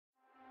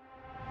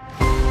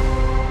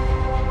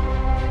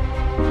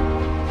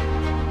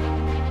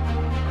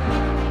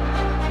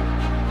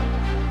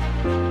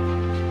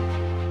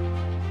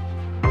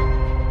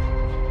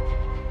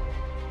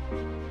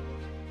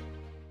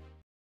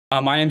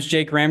My name's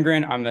Jake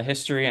Ramgren. I'm the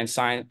history and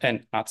science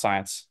and not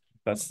science.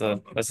 That's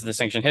the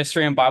distinction.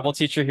 History and Bible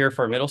teacher here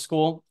for middle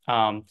school.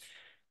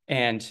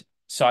 And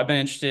so I've been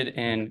interested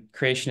in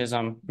creationism.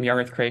 I'm a young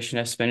Earth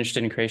creationist. Been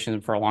interested in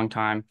creationism for a long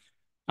time.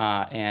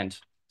 And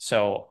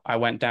so I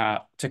went down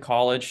to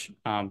college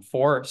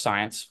for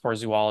science, for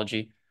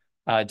zoology,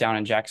 down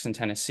in Jackson,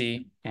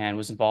 Tennessee, and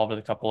was involved with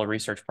a couple of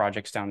research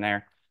projects down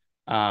there.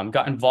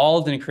 Got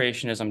involved in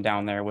creationism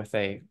down there with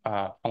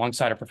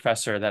alongside a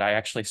professor that I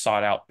actually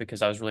sought out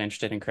because I was really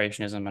interested in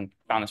creationism and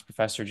found this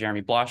professor,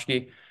 Jeremy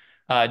Bloschke,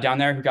 down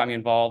there who got me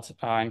involved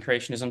in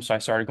creationism. So I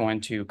started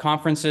going to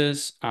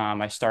conferences.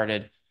 I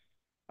started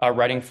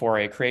writing for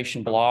a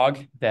creation blog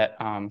that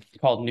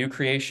called New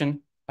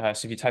Creation.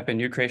 So if you type in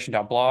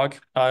newcreation.blog,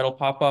 it'll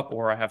pop up,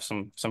 or I have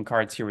some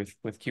cards here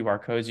with QR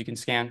codes you can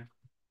scan.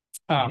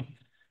 Um,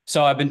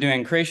 so I've been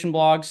doing creation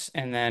blogs,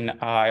 and then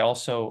I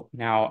also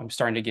now I'm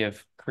starting to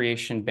give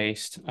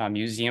creation-based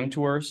museum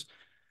tours.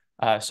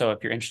 So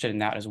if you're interested in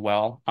that as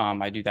well,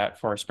 I do that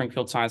for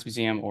Springfield Science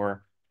Museum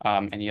or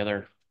any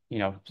other,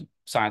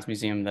 science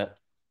museum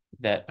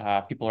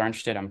that people are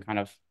interested. I'm kind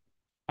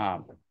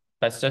of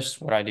that's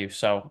just what I do.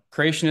 So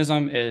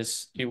creationism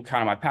is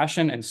kind of my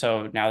passion, and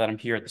so now that I'm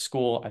here at the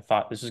school, I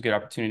thought this was a good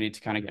opportunity to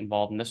kind of get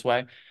involved in this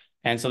way.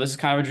 And so this is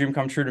kind of a dream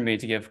come true to me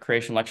to give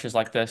creation lectures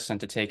like this and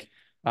to take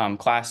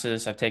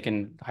classes. I've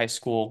taken high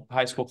school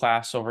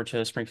class over to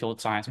the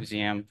Springfield Science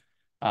Museum.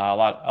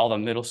 All the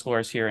middle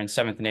schoolers here in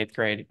seventh and eighth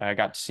grade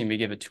got to see me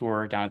give a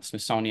tour down at the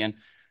Smithsonian.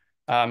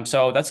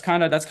 So that's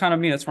kind of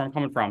me. That's where I'm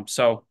coming from.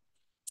 So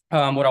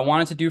what I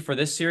wanted to do for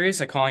this series,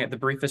 I'm calling it the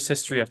Briefest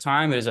History of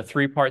Time. It is a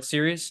three-part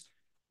series.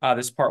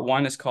 This part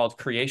one is called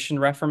Creation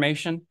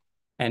Reformation,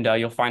 and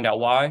you'll find out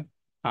why.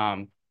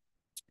 Um,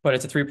 but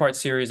it's a three-part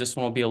series. This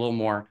one will be a little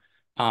more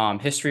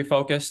history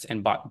focused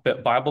and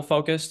Bible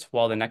focused,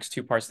 while the next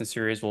two parts of the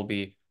series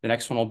the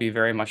next one will be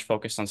very much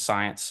focused on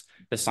science,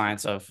 the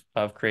science of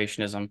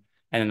creationism.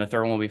 And then the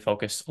third one will be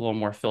focused a little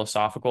more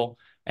philosophical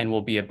and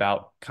will be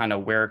about kind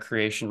of where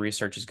creation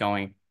research is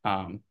going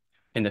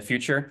in the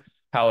future,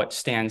 how it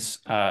stands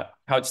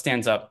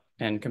up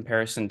in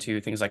comparison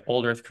to things like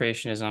old Earth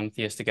creationism,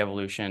 theistic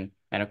evolution,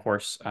 and of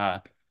course,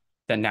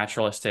 the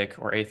naturalistic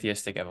or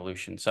atheistic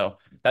evolution. So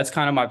that's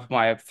kind of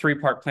my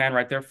three-part plan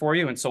right there for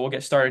you. And so we'll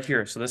get started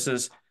here. So this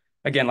is,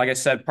 again, like I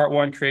said, part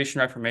one,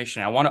 creation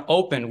reformation. I want to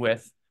open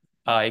with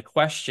a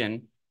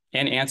question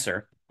and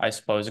answer, I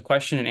suppose, a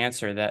question and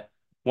answer that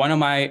one of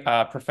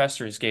my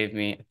professors gave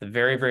me at the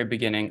very, very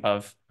beginning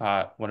of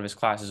one of his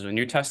classes, a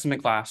New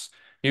Testament class,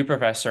 new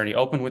professor, and he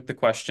opened with the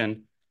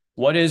question,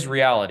 what is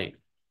reality?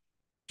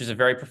 Which is a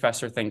very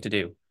professor thing to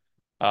do.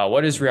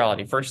 What is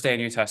reality? First day of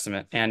New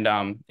Testament. And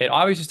it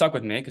obviously stuck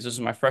with me because this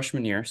was my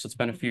freshman year, so it's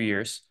been a few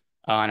years.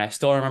 And I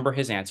still remember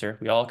his answer.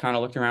 We all kind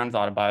of looked around and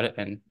thought about it,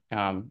 and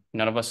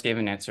none of us gave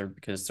an answer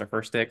because it's our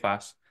first day of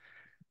class.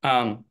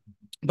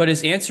 But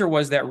his answer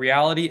was that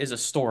reality is a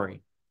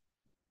story.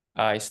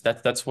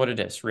 That's what it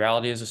is.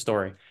 Reality is a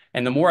story.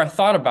 And the more I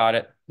thought about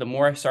it, the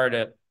more it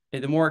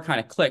kind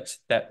of clicked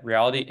that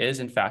reality is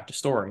in fact a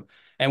story.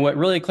 And what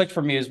really clicked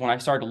for me is when I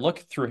started to look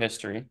through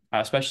history,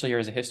 especially here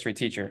as a history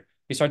teacher,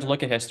 you start to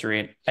look at history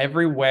and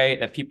every way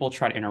that people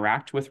try to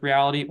interact with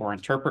reality or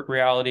interpret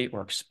reality or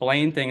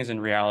explain things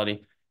in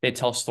reality, they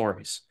tell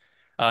stories.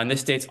 And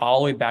this dates all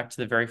the way back to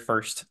the very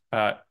first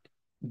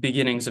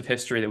beginnings of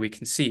history that we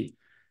can see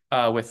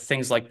with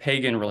things like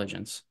pagan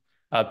religions.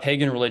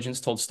 Pagan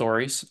religions told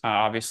stories,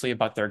 obviously,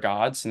 about their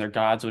gods, and their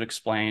gods would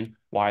explain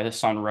why the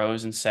sun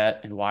rose and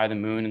set and why the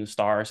moon and the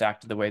stars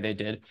acted the way they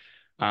did.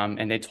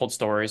 And they told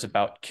stories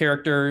about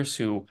characters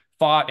who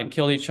fought and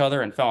killed each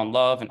other and fell in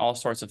love and all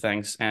sorts of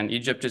things. And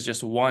Egypt is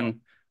just one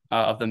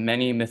of the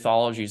many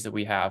mythologies that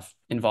we have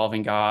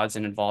involving gods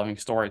and involving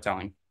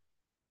storytelling.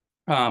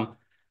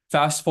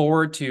 Fast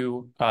forward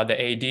to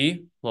the AD,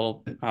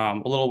 a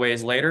little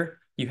ways later,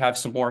 you have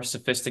some more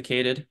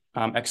sophisticated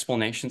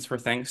explanations for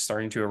things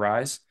starting to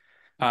arise.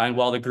 And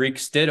while the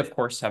Greeks did, of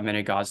course, have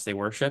many gods they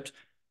worshipped,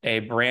 a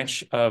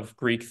branch of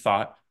Greek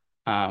thought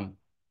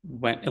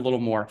went a little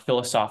more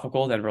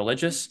philosophical than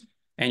religious.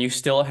 And you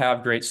still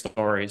have great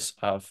stories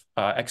of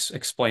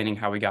explaining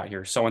how we got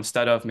here. So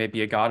instead of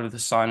maybe a god of the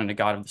sun and a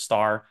god of the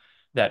star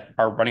that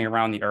are running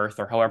around the earth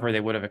or however they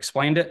would have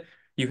explained it,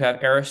 you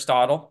have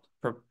Aristotle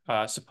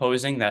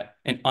supposing that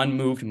an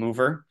unmoved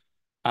mover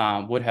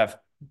would have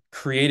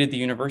created the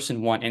universe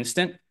in one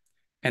instant.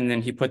 And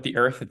then he put the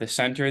earth at the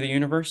center of the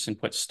universe and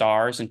put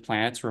stars and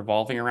planets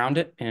revolving around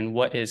it in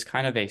what is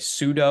kind of a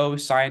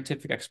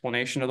pseudo-scientific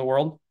explanation of the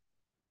world.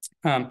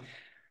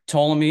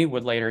 Ptolemy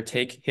would later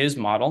take his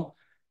model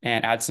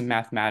and add some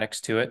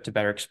mathematics to it to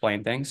better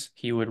explain things.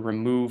 He would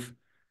remove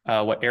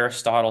what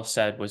Aristotle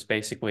said was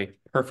basically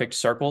perfect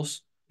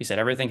circles. He said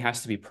everything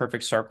has to be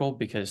perfect circle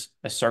because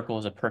a circle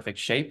is a perfect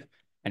shape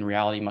and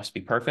reality must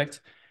be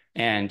perfect.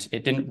 And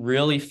it didn't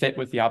really fit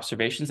with the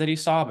observations that he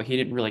saw, but he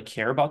didn't really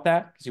care about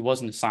that because he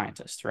wasn't a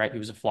scientist, right? He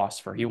was a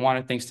philosopher. He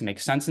wanted things to make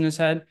sense in his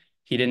head.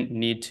 He didn't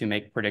need to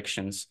make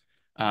predictions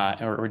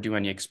or do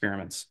any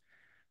experiments.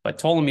 But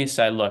Ptolemy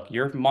said, look,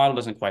 your model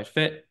doesn't quite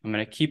fit. I'm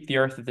going to keep the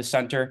Earth at the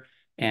center,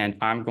 and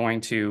I'm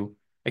going to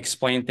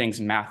explain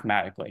things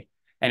mathematically.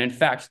 And in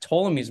fact,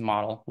 Ptolemy's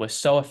model was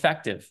so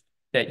effective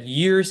that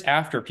years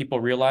after people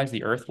realized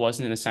the Earth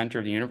wasn't in the center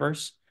of the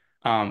universe,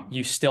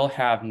 you still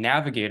have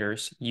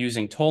navigators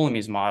using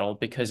Ptolemy's model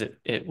because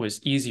it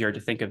was easier to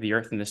think of the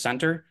Earth in the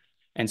center.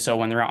 And so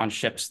when they're out on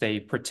ships, they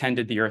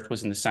pretended the Earth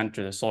was in the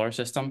center of the solar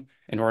system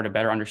in order to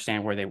better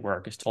understand where they were,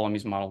 because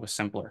Ptolemy's model was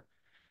simpler.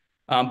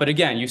 But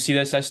again, you see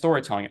this as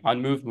storytelling,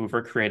 unmoved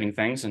mover creating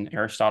things, and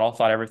Aristotle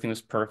thought everything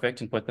was perfect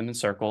and put them in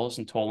circles,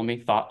 and Ptolemy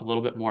thought a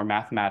little bit more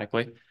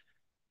mathematically.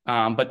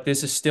 But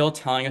this is still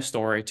telling a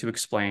story to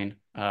explain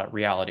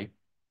reality.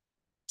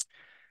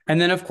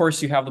 And then, of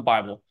course, you have the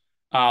Bible.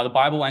 The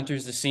Bible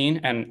enters the scene,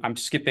 and I'm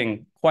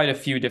skipping quite a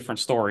few different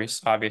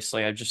stories.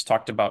 Obviously, I've just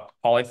talked about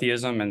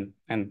polytheism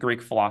and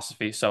Greek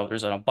philosophy, so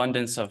there's an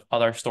abundance of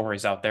other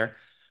stories out there.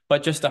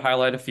 But just to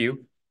highlight a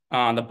few,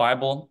 the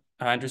Bible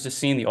enters the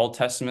scene. The Old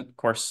Testament, of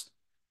course,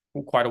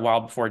 quite a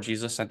while before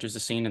Jesus enters the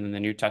scene, and then the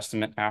New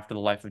Testament after the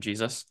life of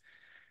Jesus.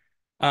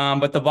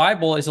 But the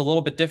Bible is a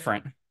little bit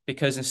different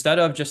because instead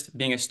of just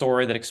being a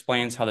story that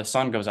explains how the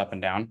sun goes up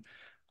and down,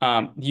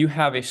 you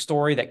have a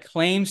story that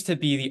claims to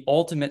be the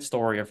ultimate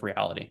story of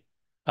reality.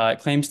 It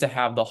claims to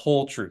have the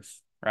whole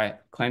truth, right?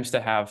 It claims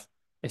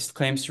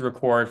to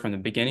record from the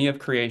beginning of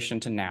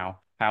creation to now,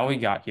 how we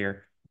got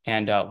here,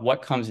 and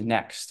what comes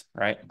next,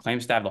 right? It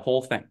claims to have the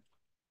whole thing.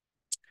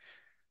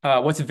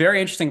 What's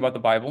very interesting about the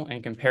Bible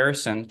in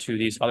comparison to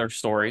these other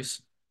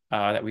stories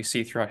that we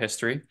see throughout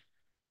history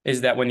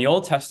is that when the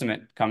Old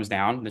Testament comes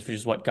down, which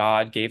is what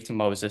God gave to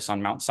Moses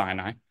on Mount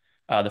Sinai,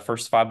 the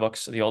first 5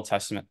 books of the Old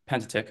Testament,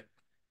 Pentateuch,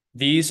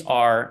 these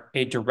are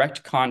a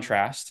direct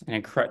contrast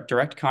and a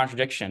direct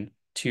contradiction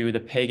to the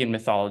pagan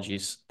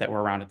mythologies that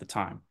were around at the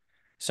time.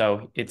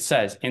 So it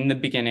says, in the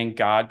beginning,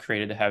 God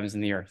created the heavens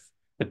and the earth.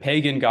 The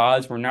pagan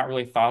gods were not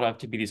really thought of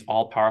to be these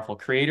all-powerful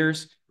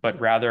creators, but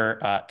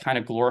rather kind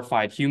of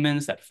glorified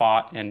humans that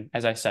fought and,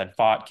 as I said,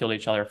 fought, killed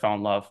each other, fell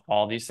in love,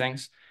 all these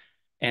things.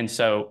 And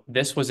so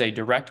this was a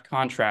direct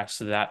contrast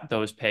to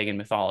those pagan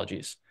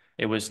mythologies.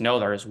 It was, no,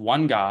 there is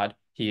one God.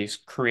 He is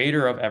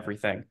creator of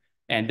everything.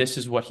 And this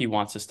is what he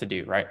wants us to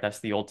do, right? That's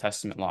the Old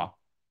Testament law.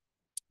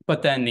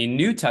 But then the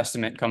New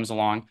Testament comes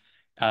along,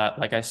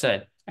 like I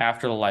said,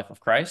 after the life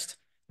of Christ.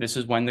 This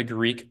is when the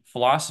Greek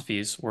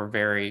philosophies were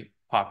very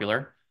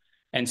popular.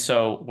 And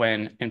so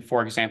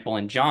for example,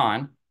 in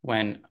John,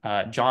 when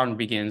John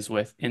begins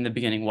with, in the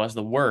beginning was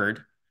the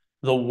word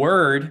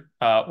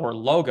or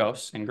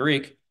logos in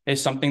Greek is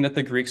something that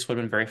the Greeks would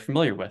have been very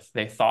familiar with.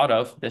 They thought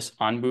of this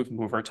unmoved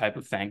mover type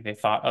of thing. They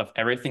thought of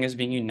everything as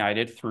being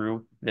united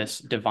through this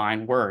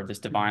divine word, this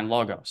divine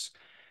logos.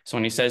 So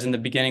when he says in the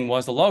beginning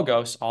was the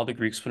logos, all the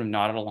Greeks would have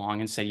nodded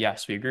along and say,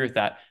 yes, we agree with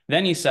that.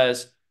 Then he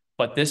says,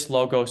 but this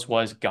logos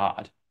was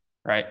God,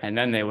 right? And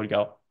then they would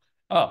go,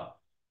 oh.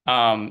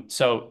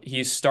 So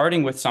he's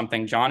starting with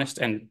something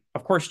and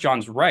of course,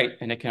 John's right,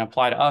 and it can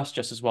apply to us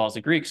just as well as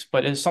the Greeks,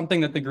 but it's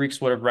something that the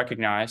Greeks would have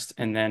recognized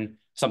and then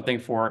something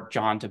for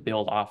John to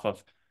build off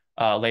of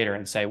later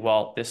and say,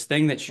 well, this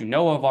thing that you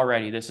know of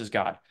already, this is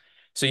God.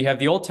 So you have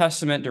the Old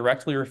Testament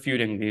directly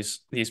refuting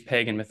these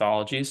pagan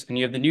mythologies, and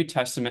you have the New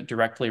Testament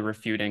directly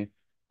refuting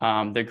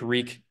the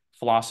Greek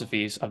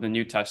philosophies of the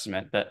New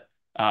Testament, that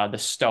the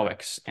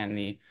Stoics and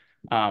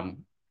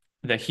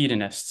the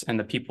hedonists and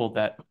the people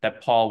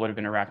that Paul would have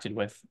interacted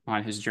with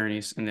on his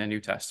journeys in the New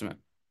Testament.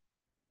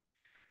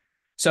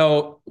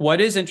 So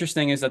what is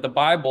interesting is that the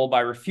Bible,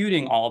 by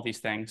refuting all of these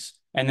things,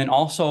 and then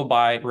also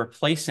by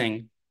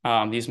replacing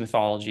these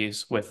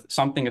mythologies with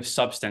something of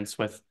substance,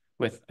 with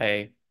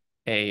a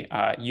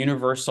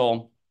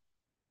universal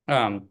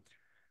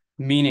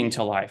meaning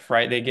to life,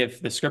 right?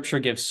 The scripture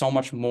gives so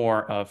much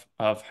more of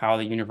how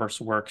the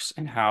universe works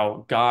and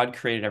how God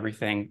created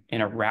everything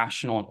in a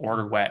rational and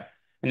ordered way.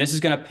 And this is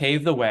going to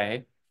pave the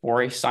way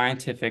for a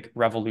scientific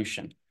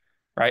revolution,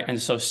 right?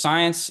 And so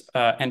science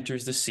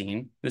enters the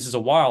scene. This is a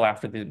while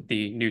after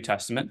the New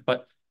Testament,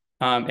 but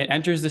it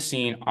enters the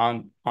scene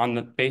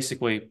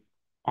basically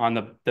on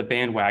the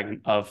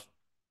bandwagon of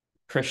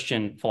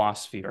Christian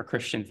philosophy or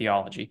Christian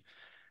theology.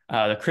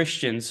 The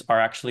Christians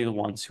are actually the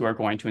ones who are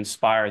going to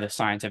inspire the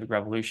scientific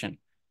revolution.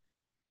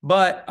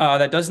 But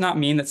that does not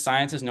mean that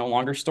science is no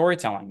longer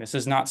storytelling. This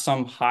is not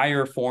some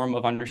higher form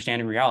of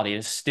understanding reality. It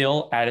is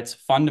still at its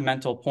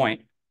fundamental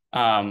point.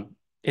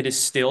 It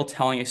is still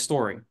telling a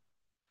story.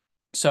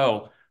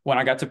 So when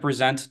I got to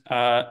present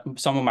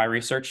some of my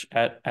research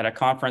at a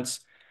conference,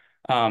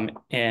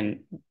 and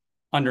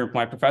under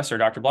my professor,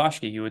 Dr.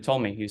 Blaschke, he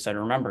told me, he said,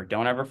 remember,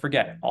 don't ever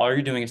forget, all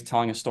you're doing is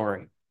telling a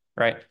story,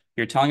 right?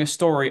 You're telling a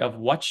story of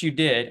what you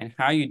did and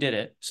how you did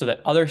it so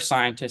that other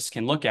scientists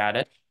can look at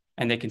it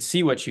and they can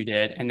see what you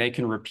did and they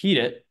can repeat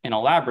it in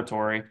a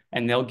laboratory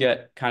and they'll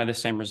get kind of the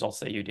same results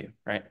that you do,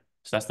 right?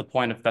 So that's the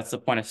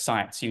point of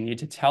science. You need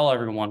to tell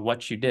everyone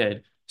what you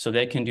did so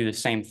they can do the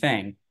same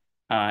thing,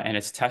 and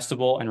it's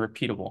testable and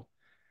repeatable.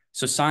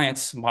 So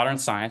science, modern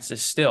science,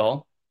 is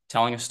still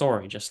telling a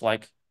story, just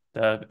like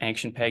the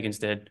ancient pagans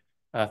did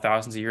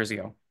thousands of years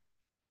ago.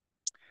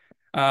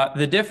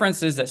 The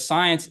difference is that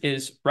science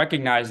is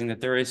recognizing that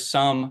there is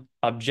some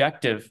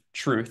objective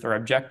truth or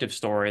objective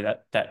story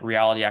that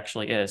reality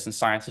actually is, and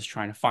science is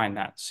trying to find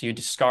that. So you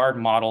discard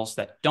models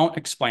that don't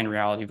explain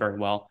reality very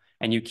well,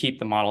 and you keep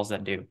the models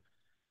that do.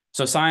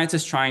 So science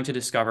is trying to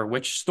discover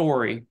which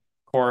story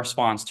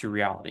corresponds to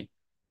reality.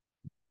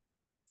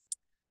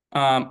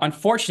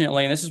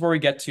 Unfortunately, and this is where we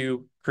get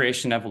to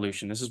creation and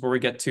evolution. This is where we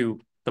get to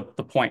the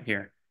point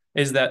here,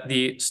 is that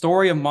the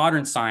story of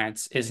modern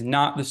science is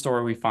not the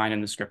story we find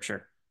in the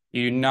scripture.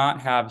 You do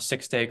not have a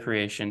six-day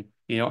creation.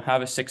 You don't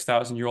have a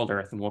 6,000-year-old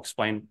earth, and we'll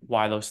explain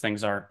why those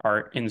things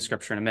are in the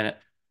scripture in a minute.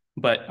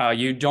 But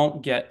you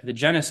don't get the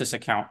Genesis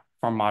account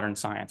from modern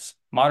science.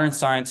 Modern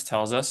science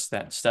tells us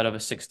that instead of a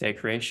six-day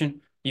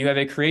creation, you have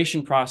a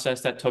creation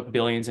process that took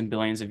billions and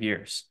billions of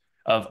years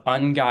of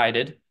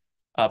unguided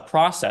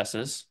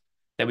processes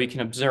that we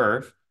can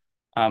observe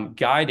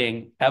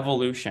guiding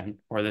evolution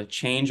or the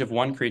change of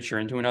one creature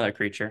into another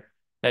creature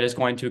that is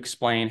going to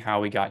explain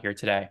how we got here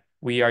today.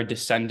 We are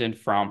descended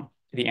from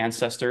the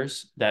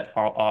ancestors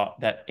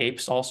that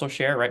apes also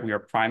share, right? We are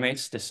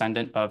primates,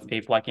 descendant of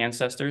ape-like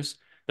ancestors.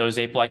 Those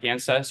ape-like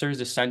ancestors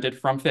descended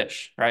from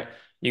fish, right?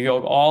 You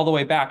go all the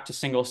way back to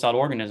single-celled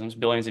organisms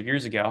billions of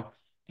years ago,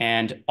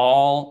 and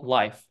all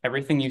life,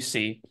 everything you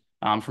see,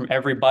 from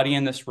everybody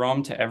in this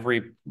room to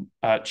every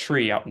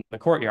tree out in the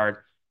courtyard,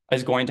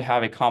 is going to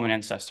have a common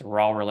ancestor. We're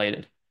all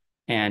related.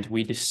 And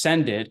we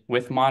descended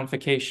with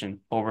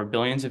modification over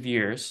billions of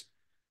years.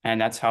 And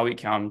that's how we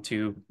come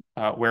to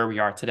where we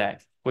are today,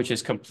 which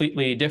is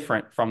completely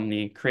different from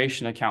the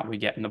creation account we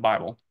get in the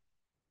Bible.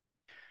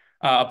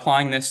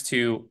 Applying this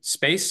to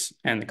space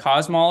and the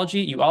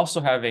cosmology, you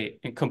also have a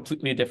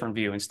completely different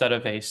view. Instead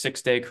of a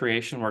six-day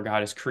creation where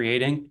God is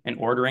creating and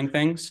ordering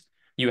things,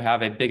 you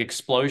have a big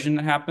explosion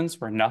that happens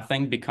where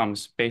nothing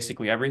becomes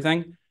basically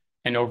everything.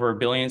 And over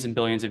billions and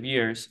billions of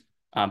years,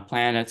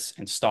 planets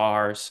and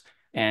stars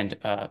and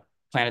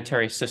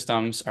planetary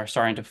systems are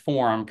starting to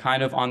form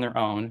kind of on their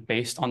own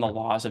based on the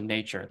laws of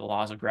nature, the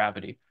laws of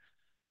gravity.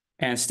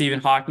 And Stephen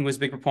Hawking was a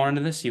big proponent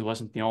of this. He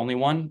wasn't the only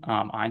one.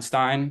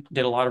 Einstein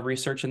did a lot of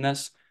research in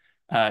this.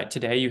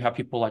 Today, you have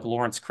people like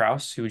Lawrence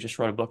Krauss, who just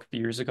wrote a book a few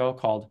years ago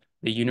called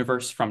The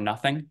Universe from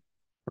Nothing,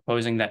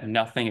 proposing that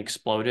nothing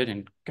exploded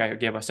and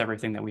gave us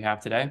everything that we have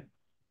today.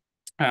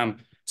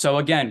 So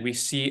again, we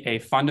see a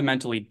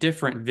fundamentally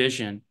different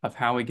vision of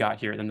how we got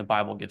here than the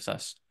Bible gives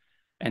us.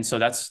 And so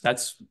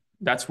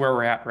that's where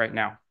we're at right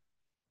now.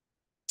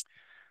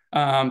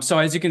 So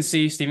as you can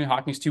see, Stephen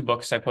Hawking's two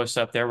books I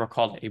posted up there were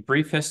called A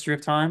Brief History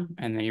of Time,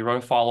 and then he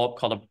wrote a follow-up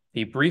called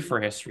The Briefer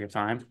History of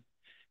Time.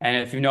 And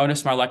if you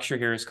notice, my lecture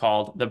here is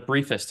called The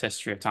Briefest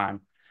History of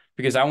Time,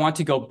 because I want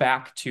to go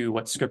back to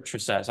what Scripture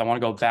says. I want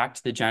to go back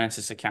to the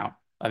Genesis account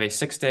of a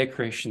six-day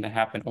creation that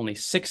happened only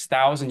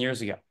 6,000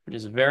 years ago, which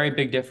is a very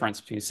big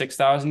difference between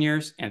 6,000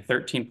 years and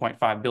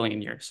 13.5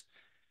 billion years.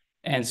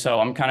 And so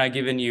I'm kind of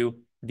giving you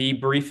the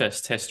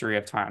briefest history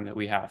of time that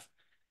we have.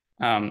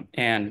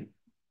 And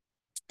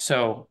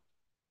so,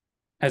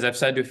 as I've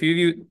said to a few of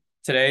you,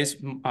 today's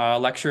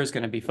lecture is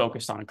going to be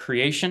focused on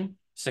creation,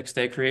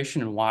 six-day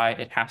creation, and why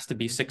it has to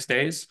be 6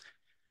 days,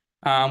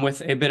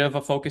 with a bit of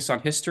a focus on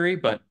history,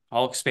 but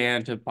I'll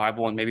expand to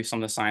Bible and maybe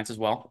some of the science as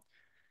well.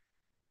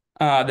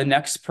 The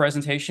next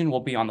presentation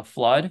will be on the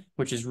flood,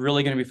 which is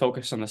really going to be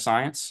focused on the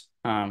science.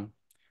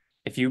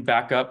 If you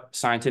back up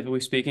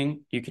scientifically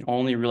speaking, you can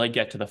only really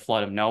get to the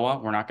flood of Noah.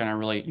 We're not going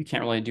to you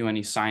can't really do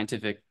any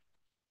scientific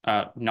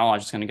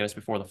knowledge that's going to get us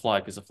before the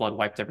flood because the flood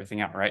wiped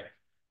everything out, right?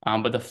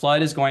 But the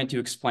flood is going to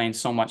explain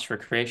so much for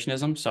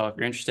creationism. So if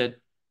you're interested,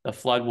 the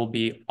flood will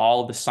be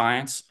all of the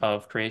science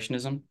of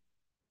creationism.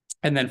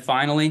 And then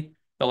finally,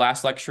 the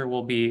last lecture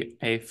will be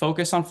a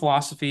focus on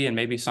philosophy and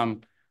maybe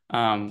some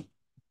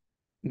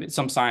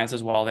science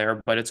as well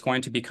there, but it's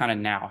going to be kind of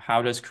now.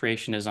 How does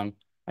creationism,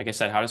 like I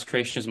said, how does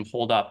creationism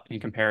hold up in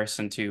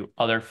comparison to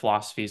other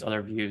philosophies,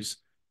 other views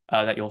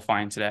that you'll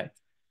find today?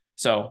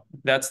 So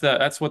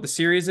that's what the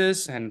series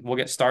is, and we'll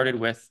get started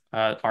with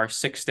our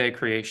 6-day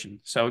creation.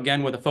 So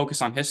again, with a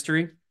focus on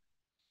history,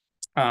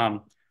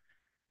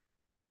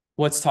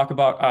 let's talk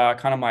about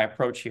kind of my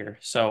approach here.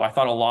 So I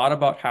thought a lot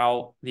about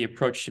how the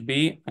approach should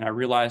be, and I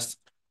realized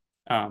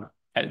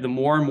the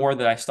more and more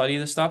that I study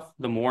this stuff,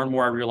 the more and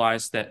more I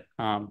realize that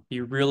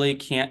you really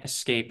can't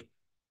escape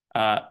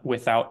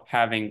without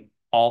having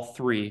all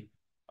three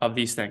of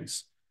these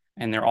things.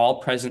 And they're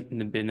all present in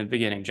the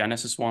beginning.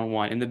 Genesis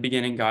 1:1. In the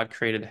beginning, God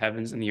created the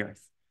heavens and the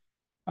earth.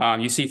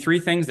 You see three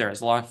things there.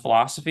 There's a lot of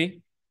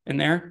philosophy in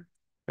there.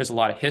 There's a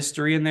lot of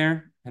history in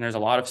there, and there's a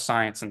lot of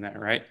science in there,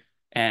 right?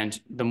 And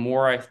the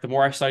more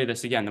I study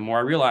this again, the more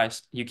I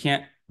realize you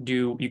can't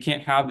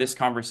have this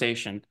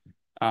conversation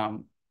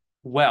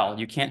well.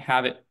 You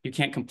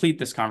can't complete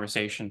this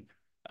conversation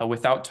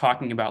without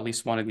talking about at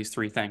least one of these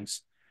three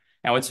things.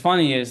 Now, what's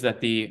funny is that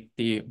the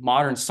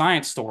modern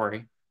science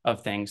story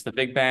of things, the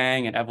Big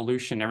Bang and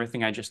evolution,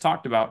 everything I just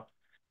talked about,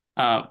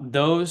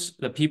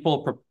 the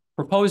people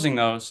proposing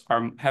those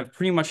have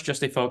pretty much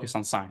just a focus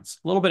on science,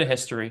 a little bit of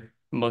history,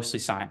 mostly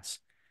science.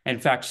 In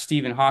fact,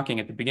 Stephen Hawking,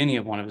 at the beginning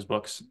of one of his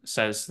books,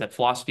 says that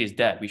philosophy is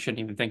dead. We shouldn't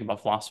even think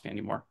about philosophy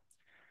anymore.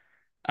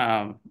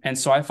 And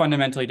so I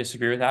fundamentally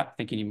disagree with that. I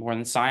think you need more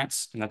than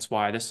science. And that's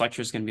why this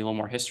lecture is going to be a little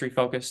more history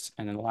focused.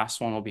 And then the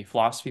last one will be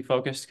philosophy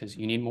focused because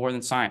you need more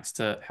than science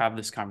to have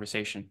this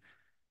conversation.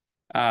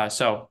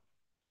 So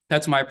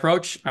that's my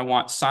approach. I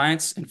want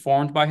science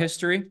informed by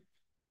history.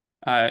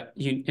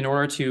 In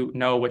order to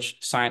know which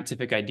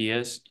scientific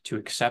ideas to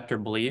accept or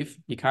believe,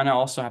 you kind of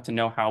also have to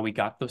know how we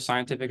got those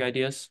scientific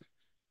ideas.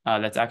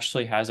 That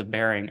actually has a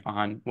bearing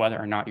on whether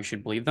or not you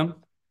should believe them.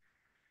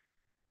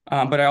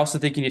 But I also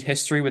think you need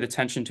history with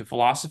attention to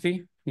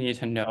philosophy. You need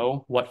to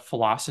know what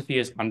philosophy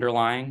is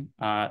underlying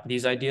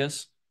these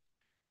ideas.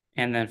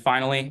 And then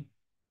finally,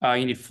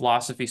 you need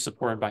philosophy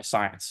supported by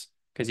science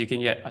because you can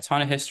get a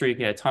ton of history, you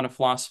can get a ton of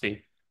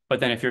philosophy. But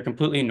then if you're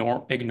completely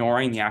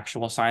ignoring the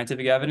actual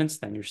scientific evidence,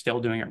 then you're still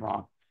doing it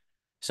wrong.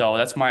 So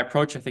that's my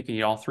approach. I think you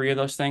need all three of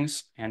those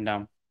things. And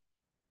I'm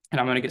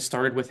going to get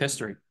started with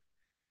history.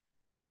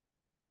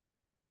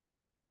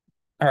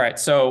 All right.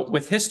 So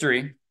with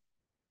history,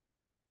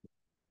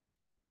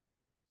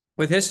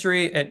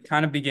 it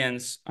kind of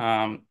begins,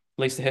 at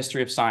least the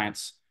history of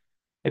science.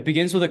 It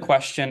begins with a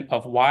question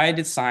of why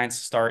did science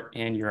start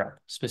in Europe,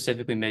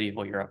 specifically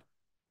medieval Europe?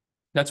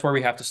 That's where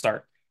we have to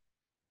start.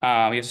 We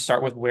have to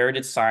start with where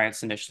did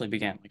science initially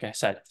begin? Like I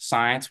said,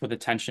 science with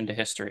attention to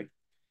history.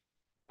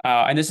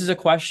 And this is a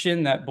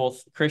question that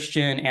both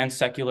Christian and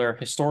secular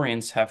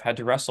historians have had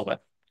to wrestle with.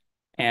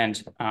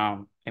 And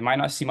it might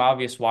not seem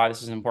obvious why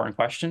this is an important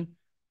question,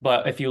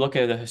 but if you look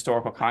at the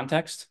historical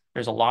context,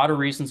 there's a lot of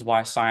reasons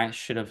why science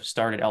should have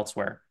started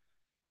elsewhere.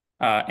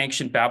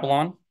 Ancient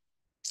Babylon,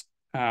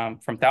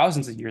 from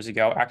thousands of years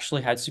ago,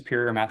 actually had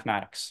superior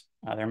mathematics.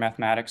 Their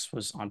mathematics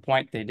was on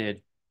point.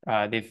 They've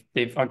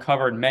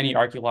uncovered many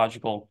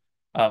archaeological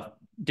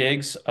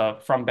digs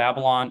from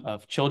Babylon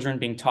of children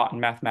being taught in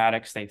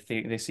mathematics. They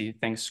see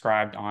things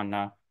scribed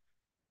on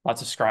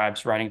lots of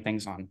scribes writing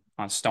things on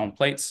stone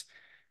plates.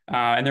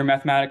 And their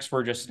mathematics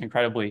were just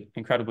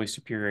incredibly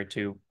superior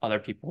to other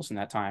people's in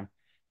that time.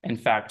 In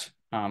fact,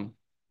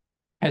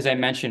 as I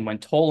mentioned, when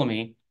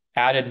Ptolemy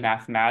added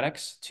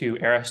mathematics to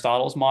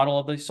Aristotle's model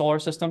of the solar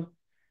system,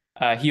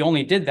 he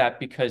only did that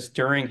because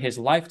during his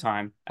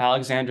lifetime,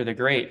 Alexander the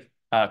Great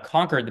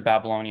conquered the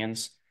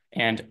Babylonians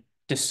and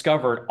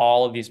discovered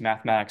all of these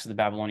mathematics that the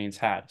Babylonians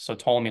had. So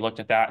Ptolemy looked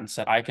at that and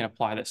said, I can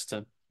apply this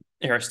to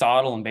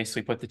Aristotle and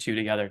basically put the two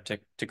together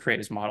to create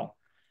his model.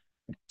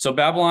 So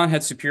Babylon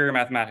had superior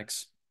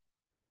mathematics.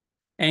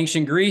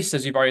 Ancient Greece,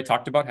 as you've already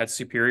talked about, had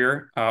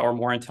superior or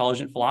more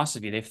intelligent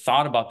philosophy. They've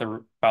thought about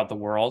the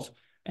world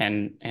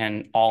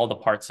and all the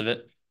parts of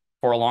it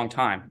for a long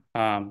time.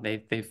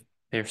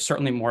 They're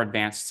certainly more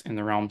advanced in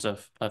the realms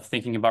of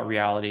thinking about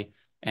reality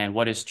and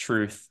what is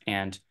truth,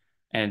 and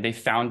they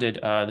founded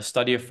the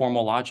study of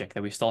formal logic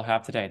that we still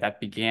have today. That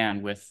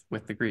began with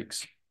the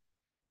Greeks.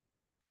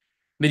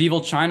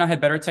 Medieval China had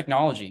better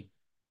technology.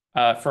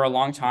 For a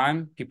long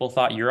time, people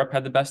thought Europe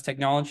had the best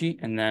technology.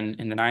 And then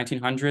in the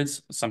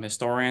 1900s, some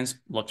historians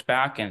looked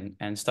back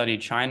and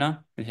studied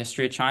China, the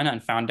history of China,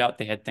 and found out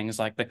they had things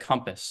like the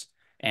compass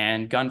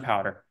and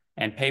gunpowder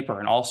and paper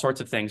and all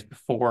sorts of things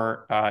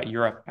before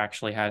Europe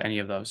actually had any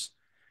of those.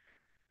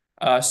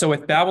 So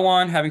with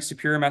Babylon having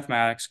superior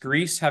mathematics,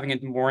 Greece having a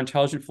more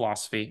intelligent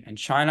philosophy, and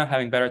China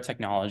having better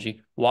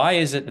technology, why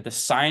is it that the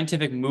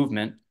scientific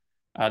movement,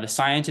 the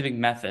scientific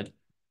method,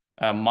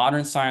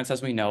 modern science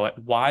as we know it,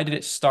 why did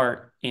it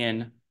start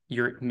in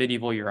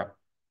medieval Europe?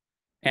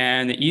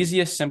 And the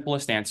easiest,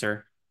 simplest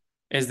answer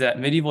is that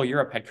medieval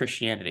Europe had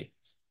Christianity.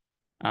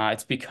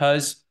 It's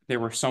because there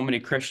were so many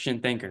Christian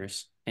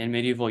thinkers in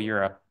medieval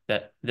Europe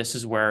that this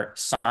is where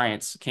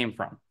science came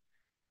from.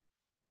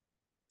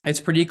 It's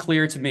pretty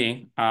clear to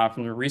me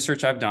from the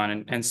research I've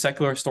done, and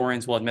secular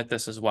historians will admit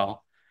this as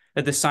well,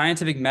 that the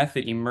scientific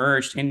method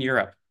emerged in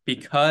Europe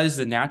because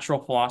the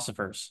natural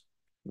philosophers,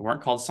 who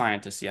weren't called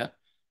scientists yet,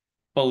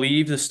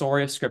 believed the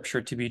story of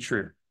Scripture to be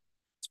true.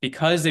 It's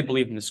because they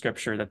believed in the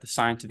Scripture that the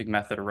scientific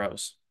method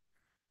arose.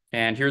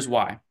 And here's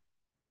why.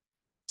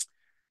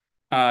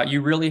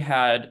 You really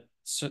had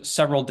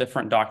several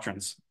different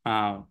doctrines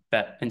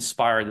that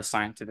inspired the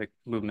scientific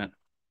movement.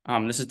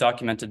 This is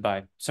documented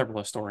by several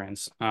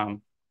historians.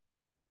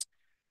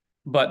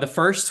 But the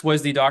first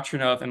was the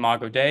doctrine of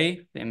Imago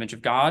Dei, the image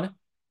of God.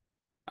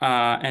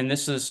 And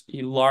this is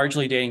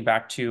largely dating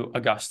back to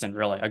Augustine,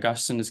 really.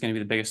 Augustine is going to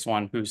be the biggest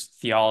one whose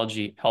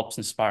theology helps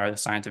inspire the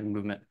scientific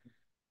movement.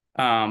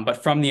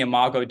 But from the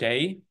Imago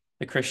Dei,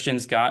 the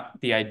Christians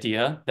got the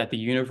idea that the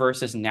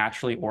universe is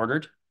naturally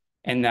ordered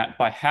and that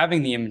by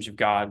having the image of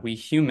God, we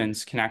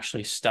humans can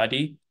actually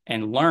study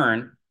and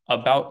learn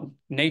about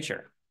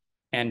nature.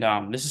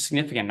 And this is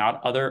significant.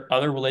 Not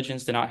other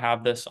religions did not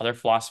have this. Other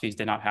philosophies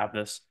did not have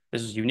this.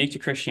 This is unique to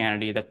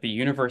Christianity, that the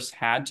universe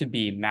had to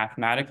be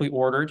mathematically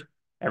ordered.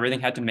 Everything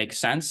had to make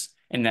sense,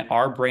 and that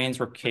our brains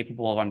were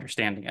capable of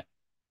understanding it.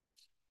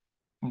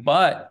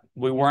 But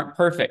we weren't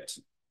perfect,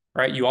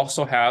 right? You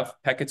also have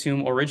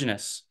peccatum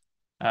originus,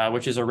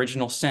 which is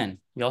original sin.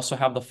 You also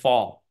have the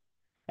fall.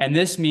 And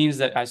this means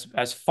that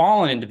as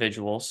fallen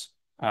individuals,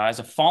 as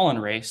a fallen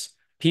race,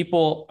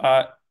 people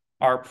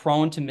are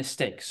prone to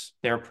mistakes.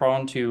 They're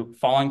prone to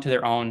falling to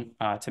their own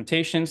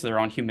temptations, their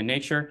own human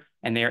nature,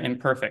 and they are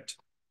imperfect.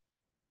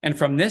 And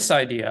from this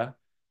idea,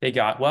 they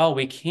got, well,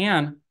 we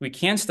can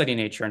study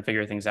nature and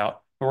figure things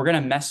out, but we're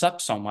going to mess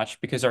up so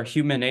much because our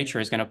human nature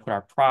is going to put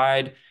our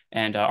pride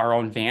and our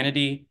own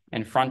vanity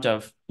in front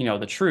of,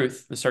 the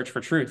truth, the search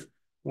for truth.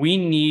 We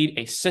need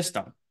a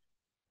system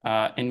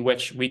in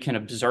which we can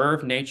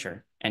observe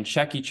nature and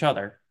check each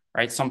other,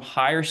 right? Some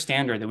higher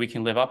standard that we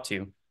can live up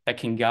to that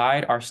can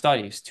guide our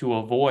studies to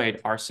avoid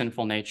our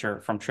sinful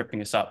nature from tripping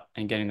us up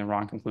and getting the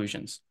wrong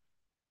conclusions.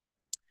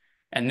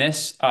 And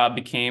this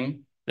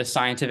became the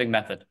scientific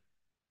method,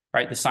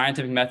 right? The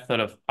scientific method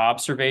of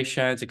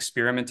observations,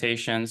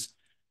 experimentations,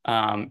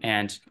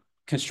 and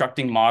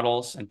constructing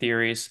models and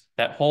theories.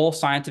 That whole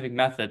scientific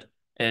method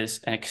is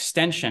an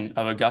extension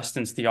of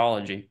Augustine's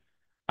theology.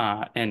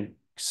 And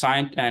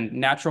science and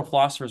natural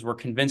philosophers were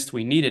convinced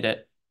we needed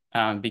it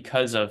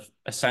because of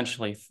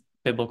essentially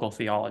biblical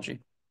theology.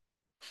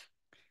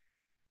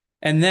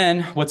 And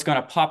then what's going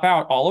to pop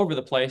out all over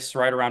the place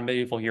right around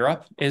medieval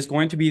Europe is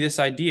going to be this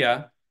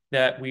idea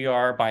that we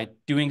are, by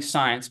doing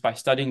science, by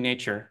studying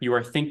nature, you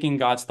are thinking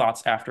God's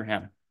thoughts after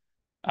him.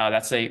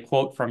 That's a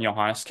quote from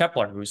Johannes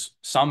Kepler, who's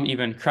some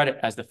even credit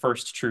as the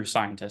first true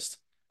scientist.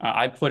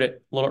 I put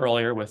it a little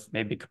earlier with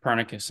maybe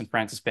Copernicus and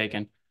Francis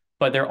Bacon,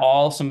 but they're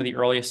all some of the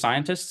earliest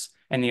scientists,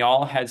 and they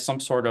all had some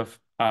sort of,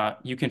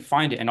 you can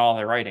find it in all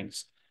their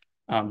writings.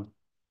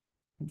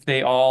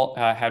 They all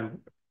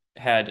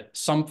had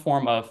some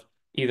form of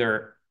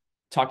either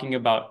talking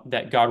about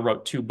that God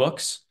wrote two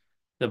books,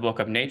 the book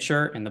of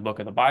nature and the book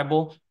of the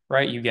Bible,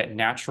 right? You get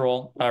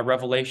natural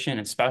revelation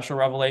and special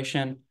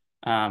revelation.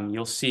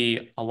 You'll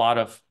see a lot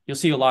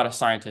of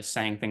scientists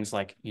saying things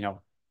like,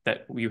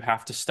 that you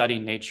have to study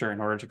nature in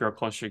order to grow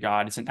closer to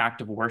God. It's an act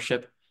of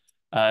worship,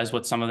 is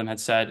what some of them had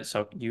said.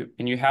 So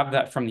you have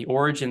that from the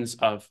origins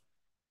of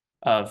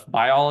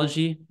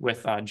biology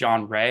with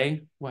John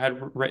Ray, who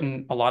had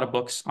written a lot of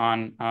books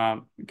on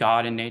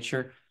God and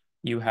nature.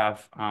 You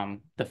have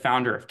the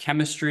founder of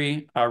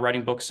chemistry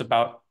writing books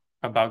about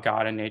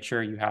God and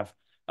nature. You have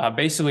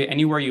basically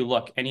anywhere you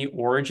look, any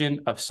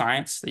origin of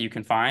science that you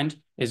can find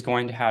is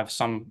going to have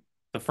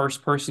the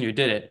first person who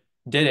did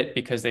it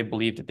because they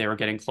believed that they were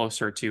getting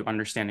closer to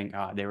understanding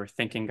God. They were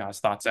thinking God's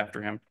thoughts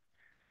after him.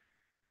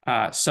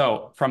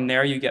 So from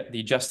there, you get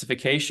the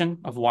justification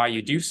of why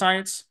you do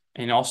science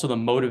and also the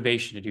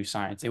motivation to do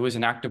science. It was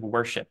an act of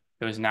worship.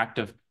 It was an act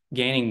of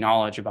gaining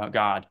knowledge about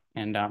God.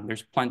 And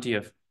there's plenty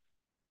of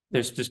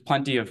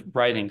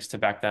writings to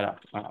back that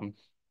up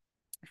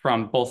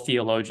from both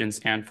theologians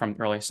and from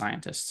early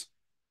scientists.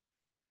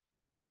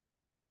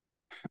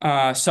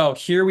 So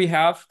here we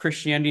have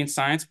Christianity and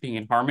science being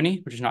in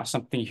harmony, which is not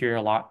something you hear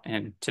a lot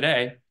in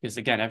today, because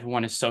again,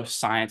 everyone is so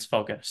science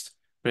focused.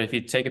 But if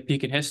you take a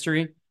peek in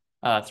history,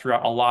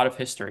 throughout a lot of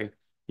history,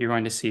 you're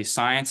going to see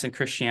science and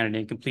Christianity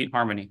in complete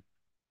harmony.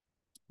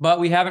 But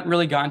we haven't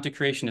really gotten to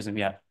creationism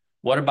yet.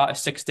 What about a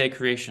 6-day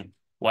creation?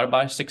 What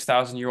about a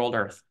 6,000-year-old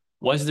Earth?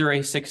 Was there a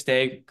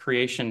 6-day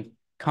creation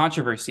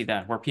controversy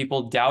then? Were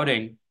people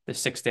doubting the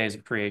 6 days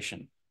of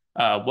creation?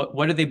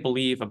 What did they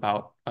believe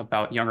about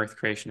young Earth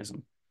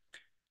creationism?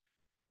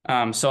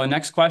 So the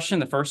next question,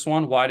 the first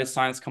one, why did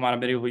science come out of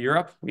medieval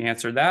Europe? We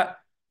answered that.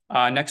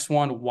 Next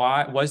one,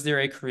 why was there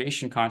a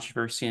creation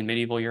controversy in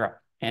medieval Europe?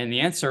 And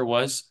the answer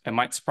was, it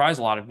might surprise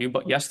a lot of you,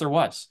 but yes, there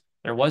was.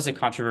 There was a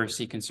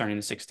controversy concerning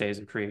the 6 days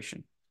of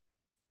creation.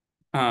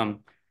 And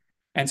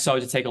so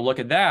to take a look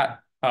at that,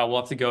 we'll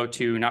have to go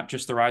to not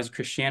just the rise of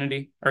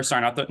Christianity, or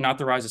sorry, not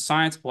the rise of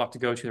science, but we'll have to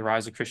go to the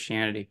rise of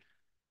Christianity,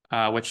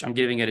 which I'm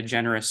giving it a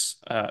generous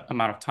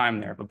amount of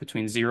time there, but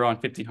between 0 and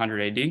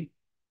 1500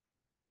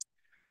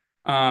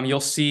 AD.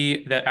 You'll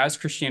see that as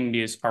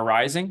Christianity is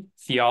arising,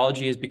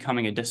 theology is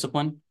becoming a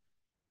discipline.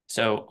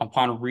 So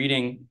upon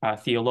reading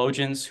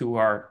theologians who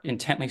are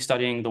intently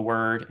studying the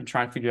word and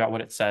trying to figure out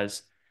what it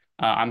says,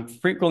 I'm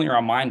frequently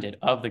reminded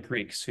of the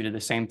Greeks who did the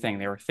same thing.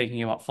 They were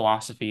thinking about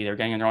philosophy, they were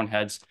getting in their own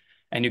heads.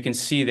 And you can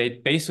see they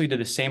basically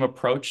did the same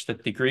approach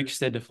that the Greeks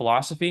did to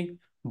philosophy,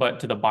 but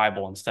to the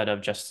Bible instead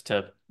of just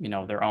to,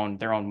 their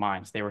own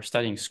minds. They were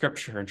studying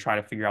scripture and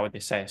trying to figure out what they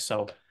say.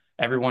 So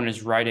everyone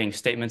is writing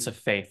statements of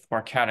faith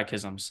or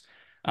catechisms.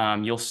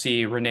 You'll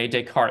see Rene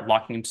Descartes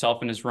locking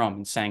himself in his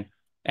room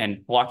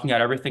and blocking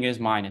out everything in his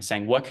mind and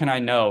saying, what can I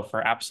know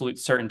for absolute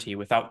certainty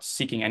without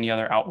seeking any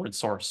other outward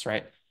source,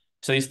 right?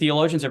 So these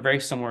theologians are very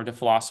similar to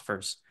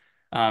philosophers.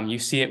 You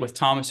see it with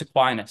Thomas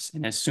Aquinas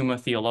in his Summa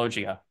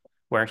Theologia,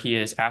 where he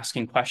is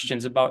asking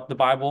questions about the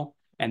Bible,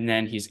 and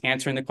then he's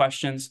answering the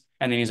questions,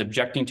 and then he's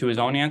objecting to his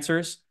own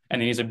answers,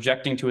 and then he's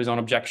objecting to his own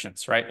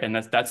objections, right? And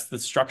that's the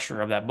structure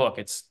of that book.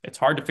 It's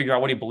hard to figure out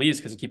what he believes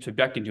because he keeps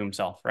objecting to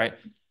himself, right?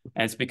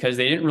 And it's because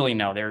they didn't really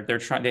know.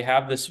 They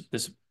have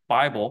this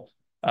Bible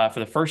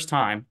for the first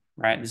time,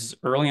 right? This is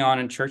early on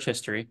in church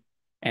history,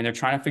 and they're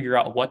trying to figure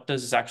out, what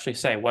does this actually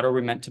say? What are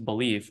we meant to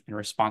believe in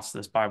response to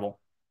this Bible?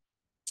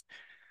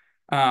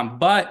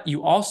 But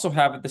you also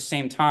have at the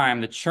same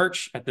time, the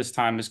church at this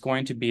time is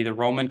going to be the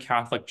Roman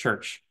Catholic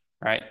Church,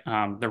 right?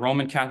 The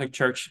Roman Catholic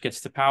Church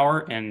gets to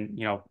power in,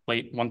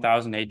 late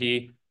 1000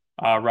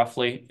 AD,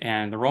 roughly.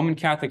 And the Roman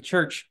Catholic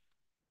Church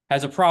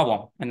has a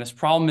problem. And this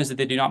problem is that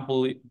they do not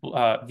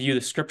view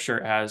the scripture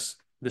as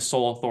the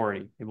sole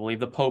authority. They believe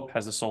the Pope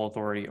has the sole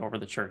authority over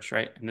the church,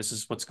 right? And this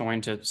is what's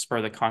going to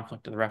spur the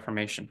conflict of the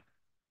Reformation.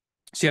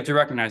 So you have to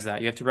recognize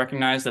that. You have to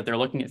recognize that they're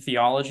looking at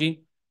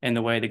theology in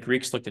the way the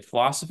Greeks looked at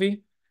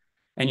philosophy.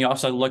 And you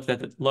also look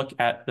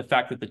at the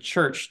fact that the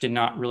church did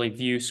not really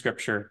view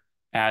scripture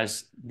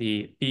as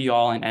the be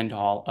all and end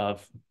all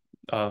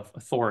of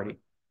authority.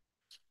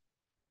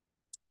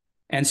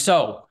 And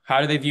so,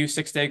 how do they view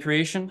six-day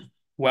creation?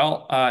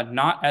 Well,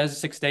 not as a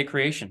six-day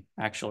creation,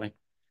 actually.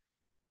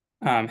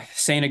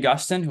 St.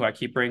 Augustine, who I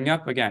keep bringing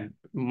up, again,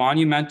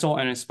 monumental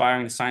and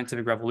inspiring the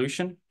scientific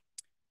revolution.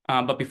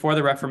 But before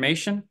the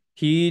Reformation,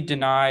 he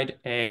denied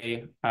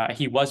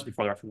he was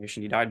before the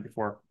Reformation. He died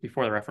before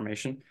the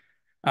Reformation.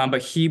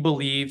 But he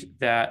believed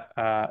that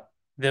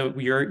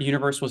the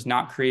universe was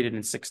not created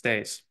in 6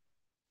 days.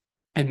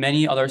 And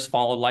many others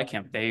followed like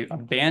him. They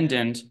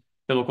abandoned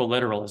biblical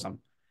literalism.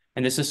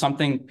 And this is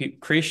something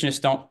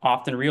creationists don't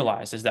often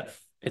realize, is that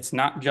it's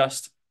not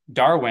just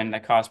Darwin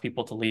that caused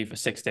people to leave a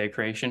 6-day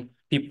creation.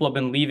 People have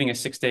been leaving a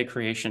 6-day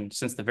creation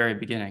since the very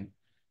beginning.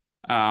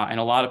 And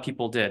a lot of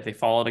people did. They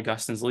followed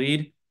Augustine's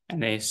lead,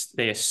 and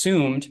they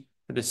assumed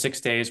that the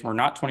 6 days were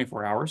not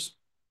 24 hours.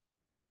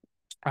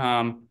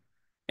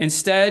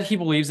 Instead, he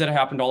believes that it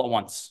happened all at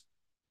once.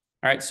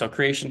 All right, so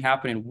creation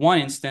happened in one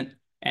instant,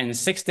 and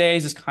 6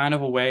 days is kind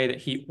of a way that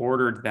he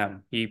ordered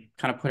them. He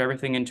kind of put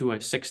everything into a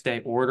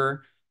 6-day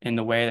order in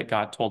the way that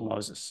God told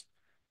Moses.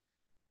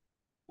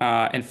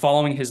 And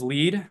following his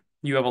lead,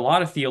 you have a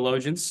lot of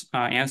theologians.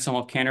 Anselm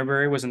of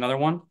Canterbury was another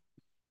one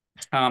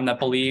that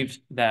believed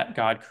that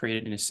God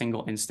created in a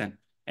single instant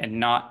and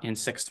not in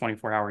 6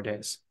 24-hour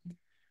days.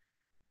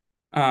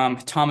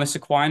 Thomas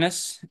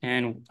Aquinas,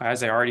 and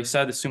as I already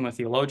said, the Summa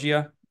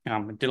Theologia,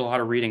 did a lot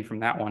of reading from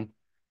that one.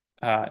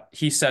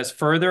 He says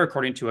further,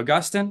 according to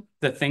Augustine,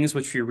 the things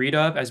which we read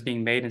of as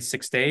being made in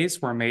 6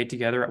 days were made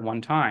together at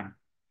one time.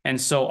 And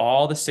so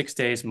all the 6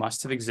 days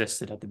must have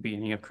existed at the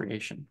beginning of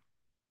creation.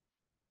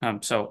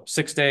 So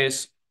 6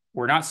 days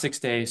were not 6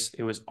 days,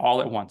 it was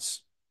all at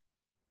once.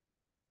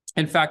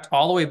 In fact,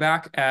 all the way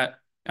back at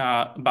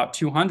about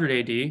 200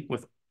 AD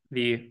with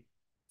the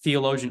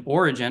theologian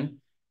Origen,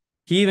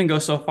 he even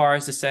goes so far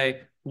as to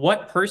say,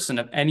 what person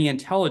of any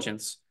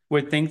intelligence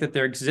would think that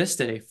there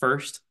existed a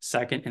first,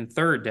 second, and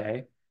third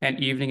day, and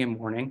evening and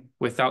morning,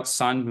 without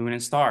sun, moon,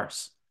 and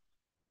stars?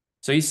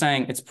 So he's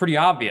saying it's pretty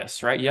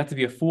obvious, right? You have to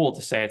be a fool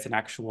to say it's an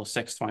actual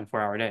 6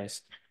 24-hour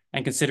days.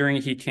 And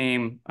considering he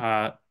came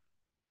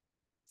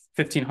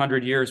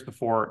 1,500 years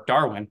before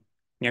Darwin,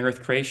 the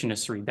earth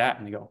creationists read that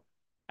and they go,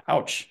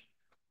 ouch,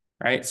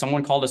 right?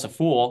 Someone called us a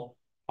fool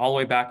all the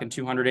way back in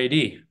 200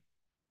 AD.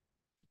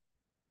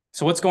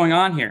 So what's going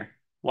on here?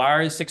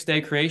 Why is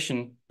 6-day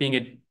creation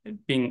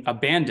being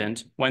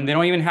abandoned when they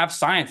don't even have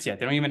science yet?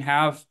 They don't even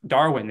have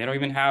Darwin. They don't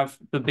even have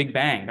the Big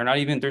Bang.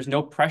 There's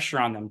no pressure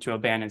on them to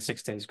abandon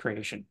 6 days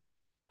creation.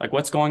 Like,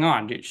 what's going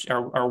on?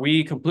 Are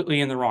we completely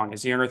in the wrong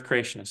as the earth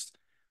creationists?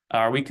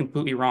 Are we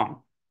completely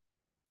wrong?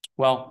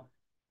 Well,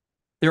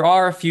 there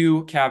are a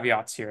few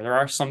caveats here. There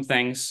are some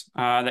things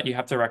that you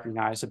have to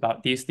recognize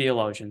about these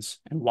theologians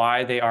and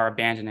why they are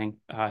abandoning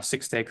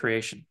 6-day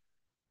creation.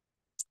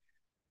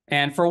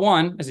 And for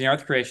one, as the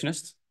earth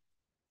creationists,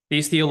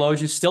 these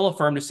theologians still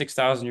affirmed a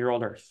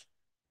 6,000-year-old earth.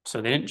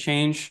 So they didn't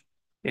change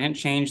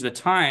the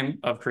time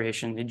of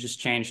creation. They just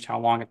changed how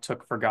long it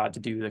took for God to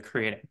do the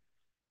creating.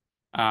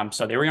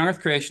 So they were young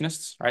earth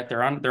creationists, right?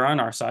 They're on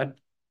our side.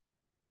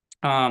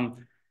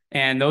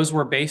 And those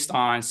were based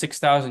on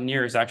 6,000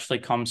 years actually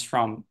comes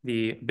from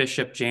the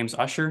Bishop James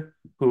Ussher,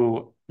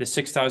 who the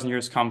 6,000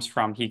 years comes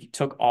from. He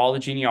took all the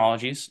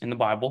genealogies in the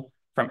Bible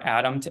from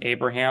Adam to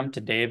Abraham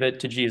to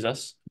David to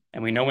Jesus,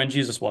 and we know when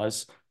Jesus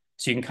was.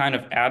 So you can kind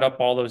of add up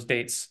all those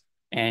dates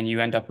and you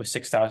end up with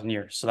 6,000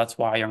 years. So that's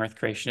why young earth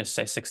creationists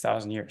say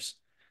 6,000 years.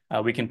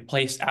 We can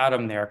place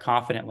Adam there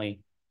confidently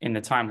in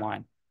the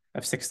timeline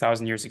of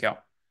 6,000 years ago.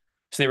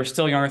 So they were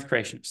still young earth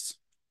creationists.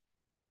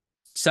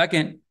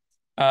 Second,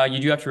 you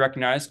do have to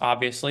recognize,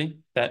 obviously,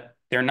 that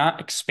they're not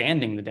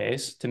expanding the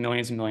days to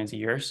millions and millions of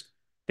years.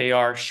 They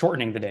are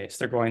shortening the days.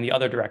 They're going the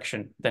other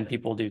direction than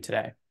people do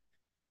today.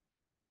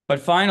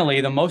 But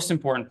finally, the most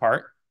important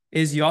part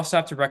is you also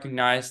have to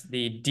recognize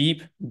the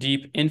deep,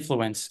 deep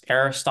influence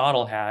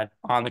Aristotle had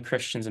on the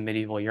Christians in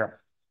medieval Europe.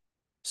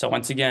 So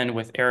once again,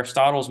 with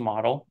Aristotle's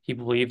model, he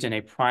believed in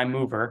a prime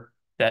mover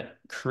that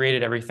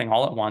created everything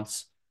all at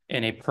once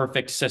in a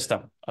perfect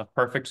system of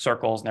perfect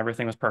circles, and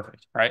everything was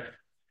perfect, right?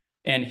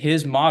 And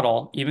his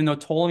model, even though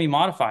Ptolemy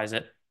modifies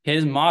it,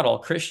 his model,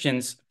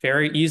 Christians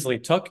very easily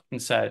took and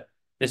said,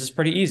 this is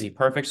pretty easy,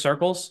 perfect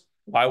circles.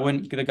 Why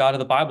wouldn't the God of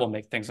the Bible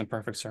make things in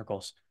perfect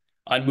circles?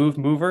 Unmoved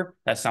mover,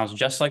 that sounds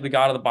just like the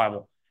God of the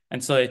Bible.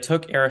 And so they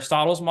took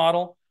Aristotle's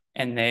model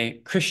and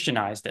they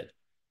Christianized it.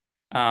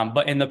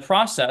 But in the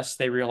process,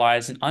 they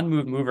realized an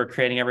unmoved mover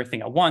creating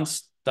everything at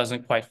once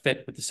doesn't quite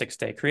fit with the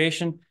 6-day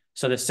creation.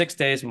 So the 6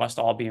 days must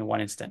all be in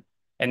one instant.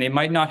 And they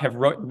might not have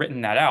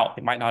written that out.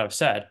 They might not have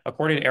said,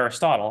 according to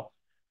Aristotle,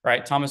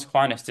 right? Thomas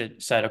Aquinas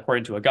said,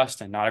 according to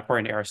Augustine, not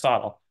according to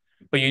Aristotle.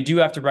 But you do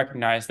have to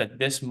recognize that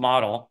this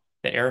model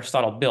that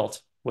Aristotle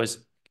built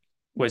was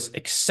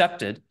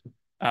accepted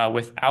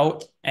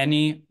without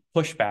any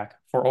pushback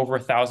for over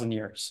 1,000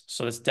 years.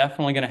 So it's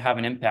definitely going to have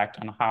an impact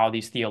on how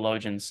these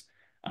theologians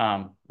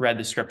read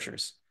the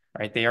scriptures,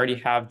 right? They already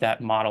have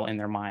that model in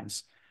their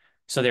minds.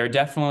 So they're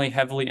definitely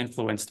heavily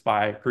influenced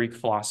by Greek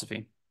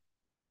philosophy.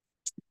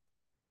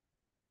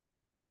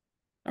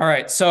 All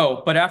right,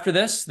 so, but after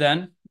this,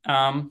 then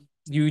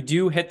you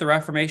do hit the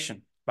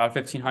Reformation, about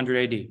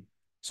 1500 AD.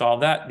 So all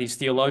that, these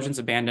theologians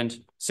abandoned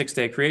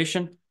 6-day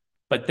creation,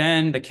 but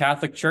then the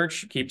Catholic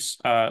Church keeps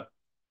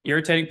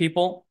irritating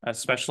people,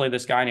 especially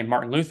this guy named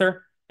Martin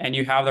Luther, and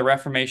you have the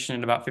Reformation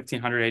in about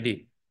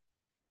 1500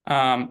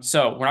 AD.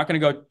 So we're not going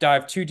to go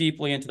dive too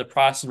deeply into the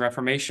Protestant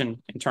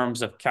Reformation in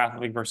terms of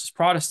Catholic versus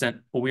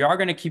Protestant, but we are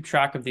going to keep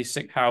track of these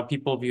how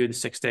people view the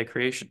 6-day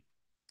creation.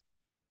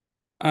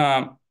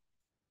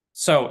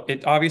 So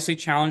it obviously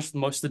challenged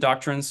most of the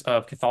doctrines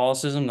of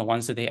Catholicism, the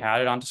ones that they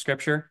added onto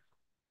Scripture.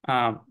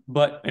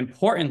 But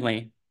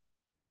importantly,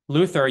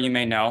 Luther, you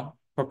may know,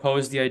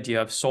 proposed the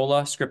idea of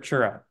sola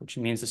scriptura, which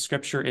means the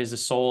Scripture is the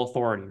sole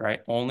authority,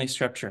 right? Only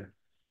Scripture.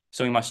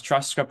 So we must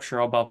trust Scripture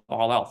above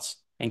all else,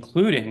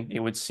 including, it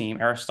would seem,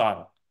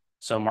 Aristotle.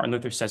 So Martin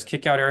Luther says,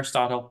 kick out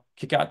Aristotle,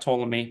 kick out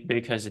Ptolemy,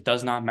 because it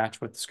does not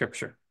match with the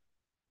Scripture.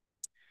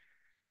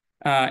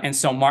 And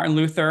so Martin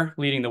Luther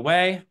leading the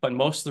way, but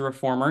most of the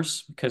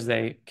reformers, because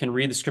they can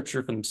read the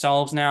scripture for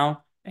themselves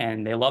now,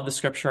 and they love the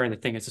scripture and they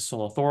think it's a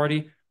sole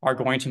authority, are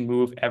going to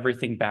move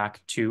everything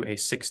back to a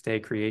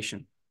 6-day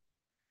creation.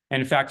 And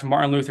in fact,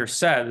 Martin Luther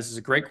said, this is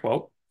a great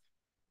quote,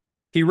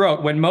 he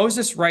wrote, when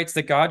Moses writes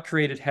that God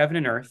created heaven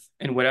and earth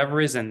and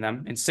whatever is in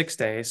them in 6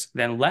 days,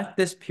 then let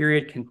this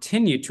period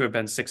continue to have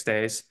been 6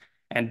 days,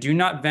 and do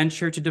not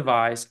venture to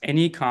devise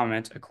any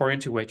comment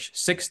according to which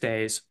 6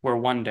 days were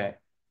 1 day.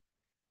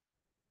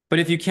 But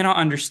if you cannot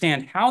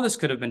understand how this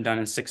could have been done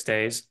in 6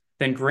 days,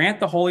 then grant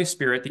the Holy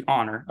Spirit the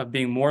honor of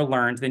being more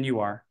learned than you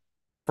are.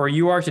 For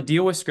you are to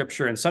deal with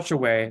Scripture in such a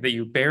way that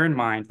you bear in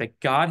mind that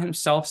God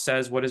himself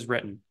says what is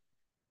written.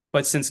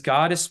 But since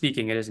God is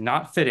speaking, it is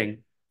not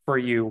fitting for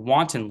you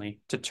wantonly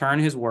to turn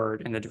his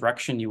word in the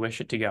direction you wish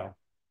it to go.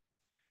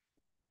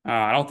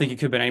 I don't think he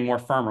could have been any more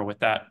firmer with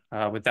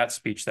that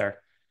speech there.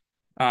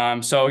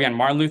 So again,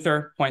 Martin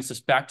Luther points us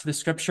back to the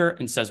scripture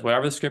and says,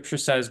 whatever the scripture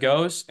says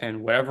goes,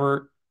 and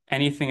whatever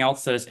anything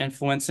else that is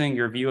influencing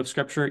your view of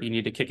scripture, you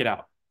need to kick it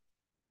out.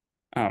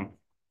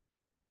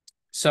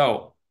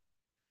 So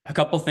a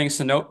couple things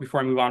to note before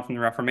I move on from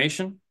the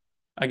Reformation.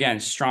 Again,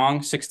 strong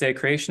 6-day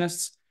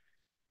creationists.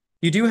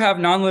 You do have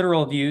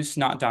non-literal views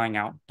not dying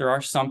out. There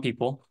are some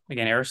people.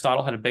 Again,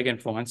 Aristotle had a big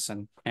influence,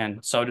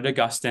 and so did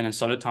Augustine, and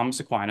so did Thomas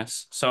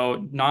Aquinas.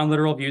 So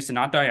non-literal views did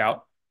not die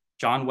out.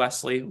 John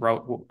Wesley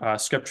wrote,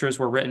 scriptures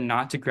were written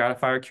not to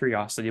gratify our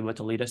curiosity, but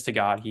to lead us to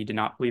God. He did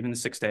not believe in the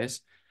 6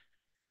 days.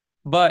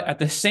 But at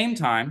the same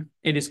time,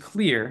 it is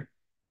clear,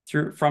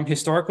 from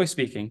historically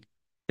speaking,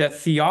 that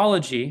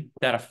theology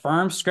that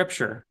affirms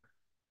scripture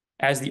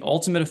as the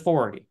ultimate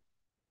authority,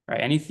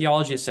 right? Any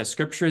theology that says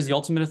scripture is the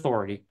ultimate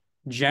authority,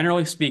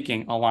 generally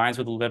speaking, aligns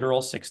with the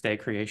literal 6-day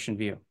creation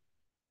view,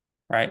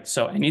 right?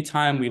 So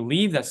anytime we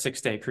leave that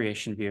 6-day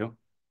creation view,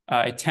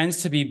 it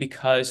tends to be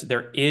because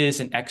there is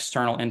an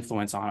external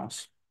influence on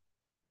us.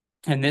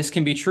 And this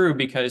can be true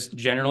because,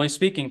 generally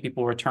speaking,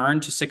 people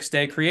return to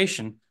 6-day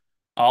creation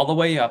all the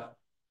way up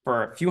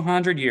for a few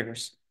hundred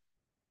years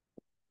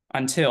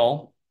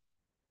until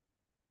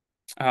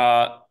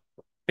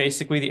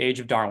basically the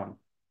age of Darwin.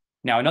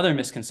 Now, another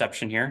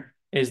misconception here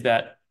is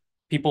that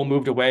people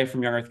moved away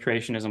from young Earth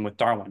creationism with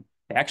Darwin.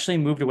 They actually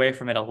moved away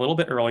from it a little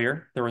bit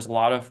earlier. There was a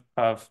lot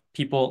of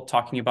people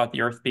talking about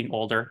the Earth being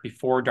older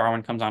before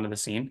Darwin comes onto the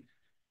scene,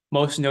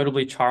 most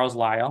notably Charles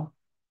Lyell.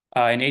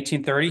 In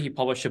 1830, he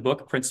published a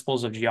book,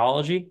 Principles of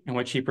Geology, in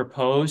which he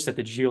proposed that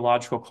the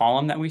geological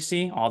column that we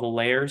see, all the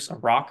layers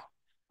of rock,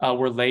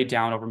 were laid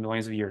down over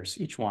millions of years,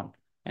 each one,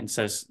 and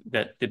says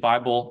that the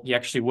Bible, he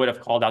actually would have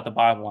called out the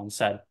Bible and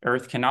said,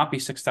 Earth cannot be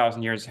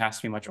 6,000 years, it has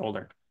to be much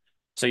older.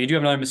 So you do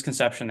have another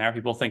misconception there.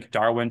 People think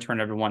Darwin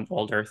turned everyone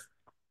old Earth.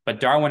 But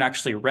Darwin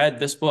actually read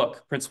this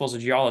book, Principles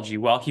of Geology,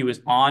 while he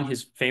was on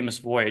his famous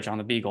voyage on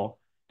the Beagle,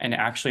 and it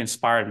actually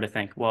inspired him to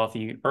think, well, if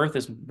the Earth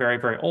is very,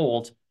 very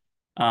old,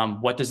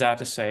 what does that have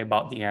to say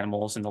about the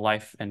animals and the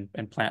life and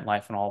plant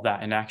life and all of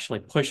that? And actually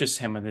pushes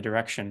him in the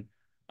direction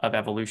of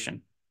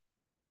evolution.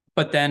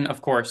 But then,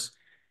 of course,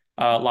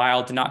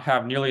 Lyell did not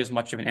have nearly as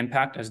much of an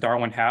impact as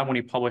Darwin had when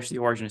he published The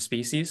Origin of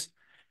Species,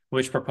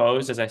 which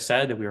proposed, as I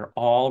said, that we are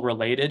all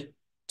related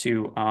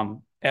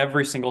to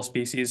every single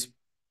species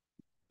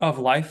of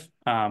life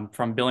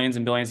from billions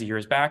and billions of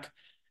years back,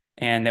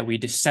 and that we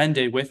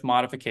descended with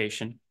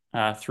modification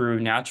through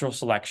natural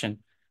selection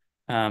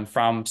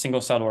from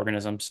single-celled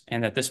organisms,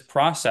 and that this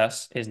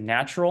process is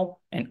natural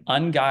and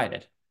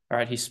unguided. All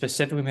right, he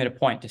specifically made a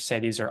point to say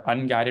these are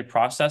unguided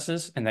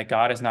processes and that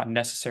God is not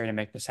necessary to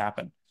make this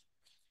happen.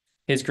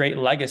 His great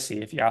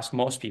legacy, if you ask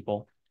most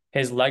people,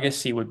 his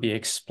legacy would be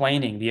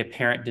explaining the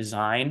apparent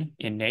design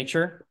in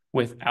nature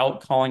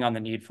without calling on the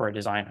need for a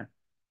designer.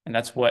 And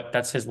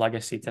that's his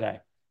legacy today.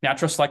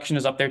 Natural selection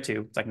is up there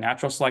too. It's like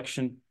natural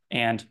selection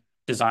and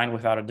design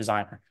without a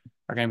designer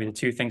are going to be the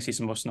two things he's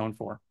most known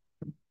for.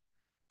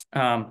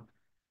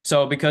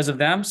 So because of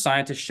them,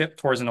 scientists shift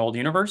towards an old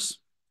universe,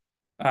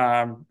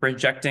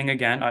 rejecting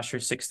again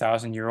Usher's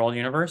 6,000-year-old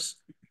universe.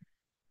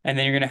 And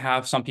then you're going to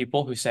have some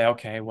people who say,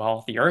 okay,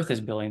 well, the Earth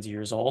is billions of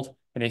years old.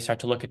 And they start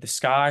to look at the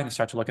sky and they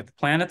start to look at the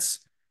planets.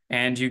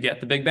 And you get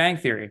the Big Bang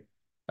Theory,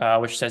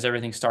 which says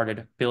everything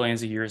started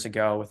billions of years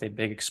ago with a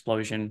big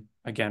explosion,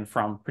 again,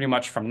 from pretty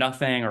much from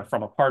nothing or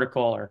from a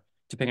particle, or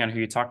depending on who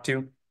you talk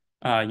to.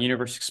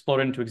 Universe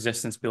exploded into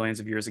existence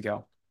billions of years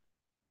ago.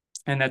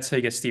 And that's how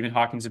you get Stephen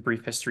Hawking's A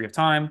Brief History of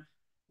Time.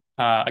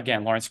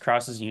 Again, Lawrence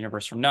Krauss's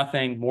Universe from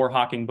Nothing, more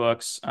Hawking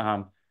books,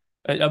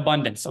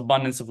 abundance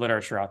of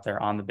literature out there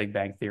on the Big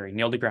Bang Theory.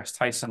 Neil deGrasse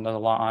Tyson does a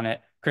lot on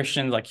it.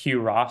 Christians like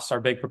Hugh Ross are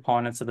big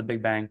proponents of the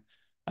Big Bang.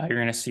 You're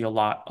going to see a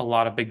lot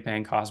of Big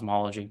Bang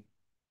cosmology.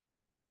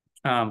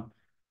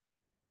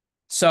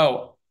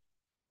 So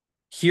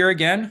here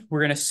again, we're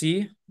going to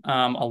see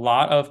a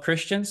lot of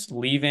Christians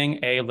leaving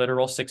a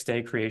literal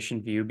six-day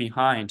creation view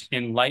behind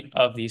in light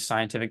of these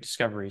scientific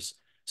discoveries.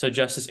 So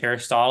just as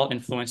Aristotle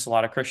influenced a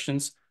lot of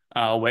Christians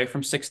away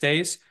from 6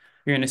 days,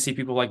 you're going to see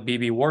people like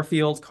B.B.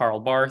 Warfield, Karl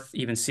Barth,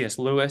 even C.S.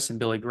 Lewis and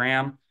Billy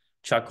Graham,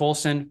 Chuck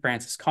Colson,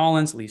 Francis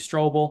Collins, Lee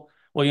Strobel,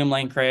 William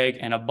Lane Craig,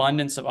 and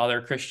abundance of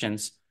other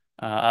Christians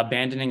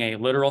abandoning a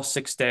literal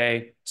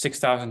 6-day,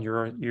 6,000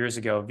 years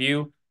ago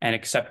view and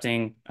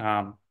accepting,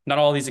 not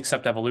all of these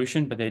accept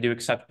evolution, but they do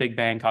accept Big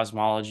Bang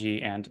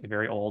cosmology and a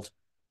very old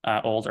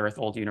Earth,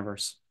 old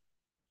universe.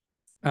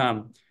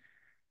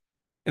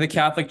 The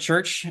Catholic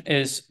Church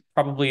is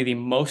probably the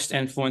most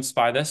influenced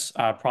by this.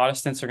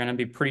 Protestants are going to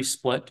be pretty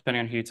split depending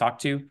on who you talk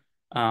to.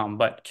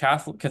 But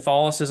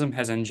Catholicism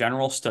has in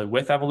general stood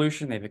with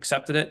evolution. They've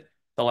accepted it.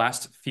 The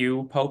last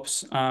few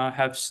popes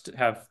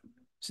have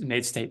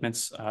made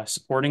statements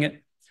supporting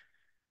it,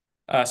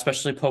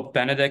 especially Pope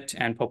Benedict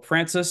and Pope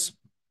Francis.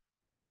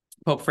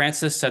 Pope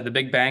Francis said the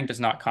Big Bang does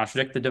not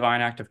contradict the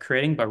divine act of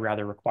creating, but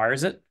rather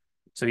requires it.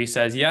 So he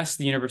says, yes,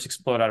 the universe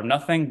exploded out of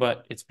nothing,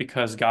 but it's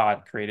because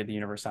God created the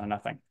universe out of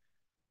nothing,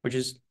 which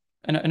is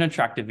an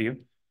attractive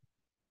view.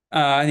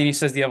 And then he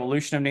says the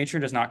evolution of nature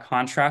does not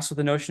contrast with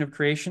the notion of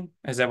creation,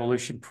 as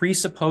evolution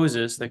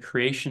presupposes the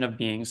creation of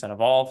beings that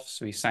evolve.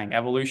 So he's saying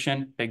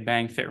evolution, Big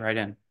Bang fit right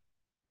in.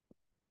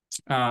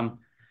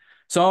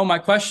 So my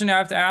question I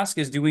have to ask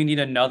is, do we need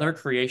another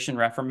creation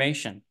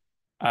reformation?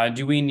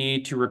 Do we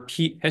need to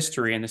repeat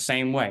history in the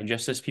same way?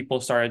 Just as people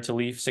started to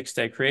leave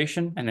six-day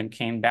creation and then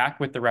came back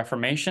with the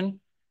Reformation,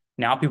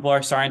 now people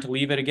are starting to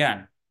leave it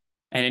again.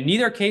 And in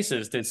neither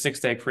cases did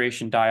six-day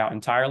creation die out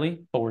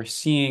entirely, but we're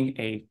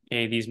seeing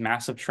these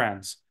massive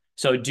trends.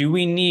 So do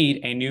we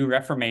need a new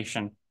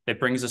Reformation that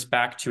brings us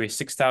back to a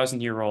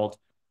 6,000-year-old,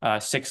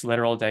 6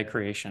 literal day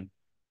creation?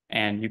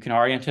 And you can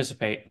already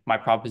anticipate my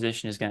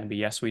proposition is going to be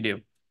yes, we do.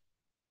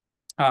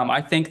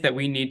 I think that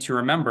we need to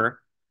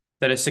remember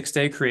that a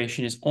 6-day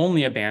creation is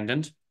only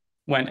abandoned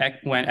when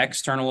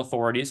external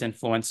authorities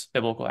influence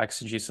biblical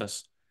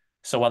exegesis.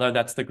 So whether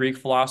that's the Greek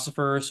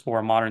philosophers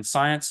or modern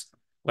science,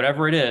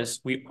 whatever it is,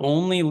 we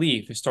only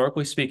leave,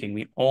 historically speaking,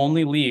 we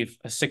only leave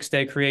a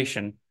 6-day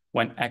creation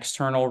when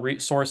external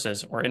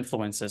resources or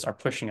influences are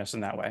pushing us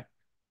in that way.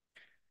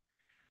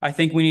 I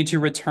think we need to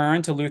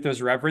return to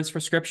Luther's reverence for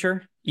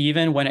Scripture,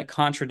 even when it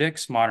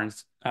contradicts modern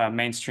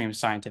mainstream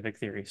scientific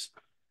theories.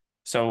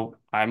 So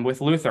I'm with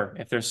Luther.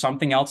 If there's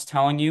something else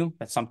telling you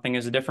that something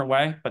is a different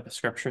way, but the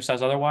Scripture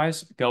says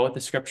otherwise, go with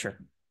the Scripture.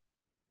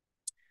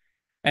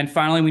 And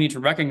finally, we need to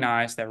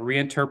recognize that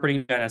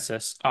reinterpreting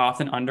Genesis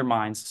often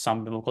undermines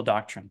some biblical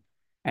doctrine.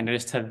 And it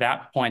is to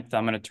that point that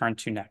I'm going to turn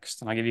to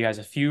next. And I'll give you guys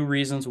a few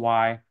reasons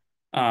why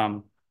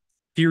abandoning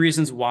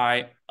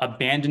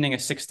a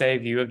 6-day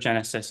view of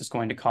Genesis is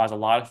going to cause a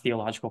lot of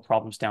theological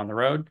problems down the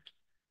road.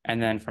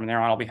 And then from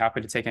there on, I'll be happy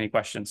to take any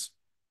questions.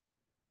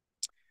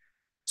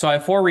 So I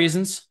have 4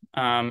 reasons,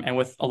 and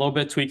with a little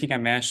bit of tweaking, I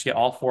managed to get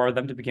all 4 of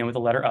them to begin with the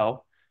letter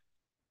O.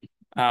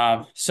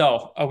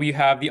 We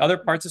have the other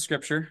parts of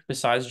Scripture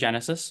besides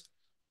Genesis.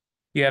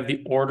 You have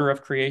the order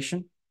of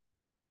creation,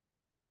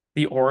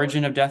 the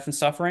origin of death and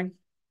suffering,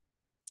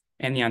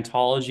 and the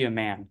ontology of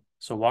man.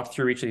 So walk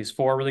through each of these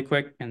 4 really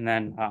quick, and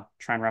then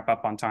try and wrap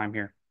up on time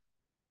here.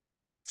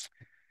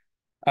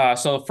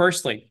 So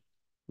firstly,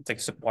 I'll take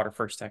a sip of water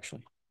first,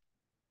 actually.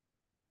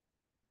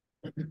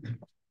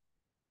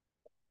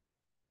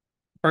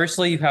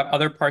 Firstly, you have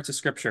other parts of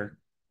Scripture.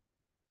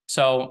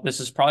 So this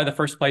is probably the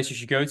first place you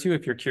should go to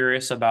if you're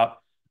curious about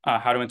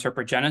how to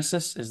interpret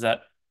Genesis, is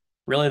that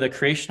really the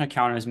creation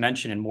account is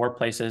mentioned in more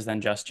places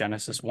than just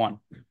Genesis 1.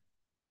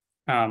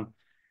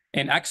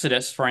 In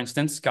Exodus, for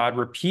instance, God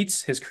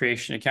repeats his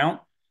creation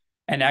account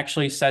and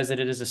actually says that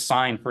it is a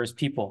sign for his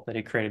people that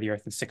he created the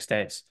earth in 6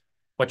 days,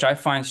 which I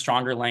find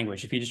stronger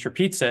language. If he just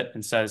repeats it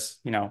and says,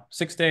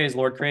 6 days,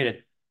 Lord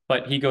created,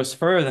 but he goes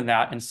further than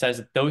that and says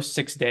that those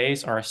 6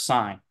 days are a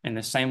sign. In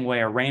the same way,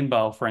 a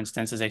rainbow, for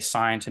instance, is a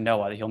sign to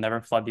Noah that he'll never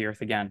flood the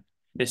earth again.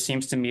 This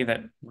seems to me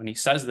that when he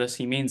says this,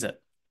 he means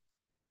it.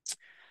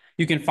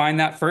 You can find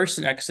that first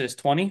in Exodus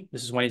 20.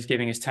 This is when he's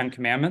giving his 10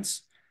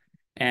 commandments.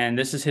 And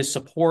this is his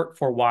support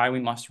for why we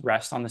must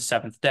rest on the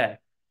seventh day.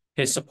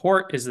 His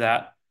support is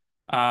that,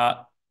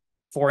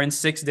 for in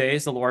 6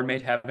 days the Lord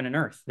made heaven and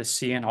earth, the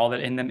sea and all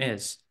that in them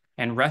is,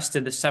 and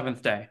rested the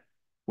seventh day.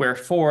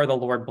 Wherefore the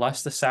Lord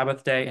blessed the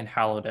Sabbath day and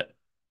hallowed it.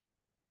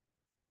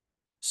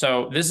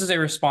 So this is a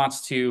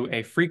response to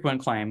a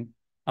frequent claim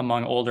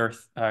among older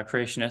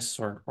creationists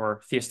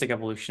or theistic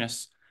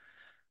evolutionists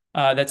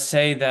that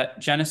say that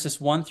Genesis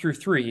 1 through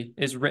 3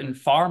 is written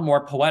far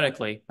more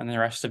poetically than the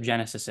rest of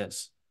Genesis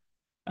is.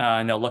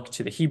 And they'll look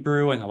to the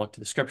Hebrew and they'll look to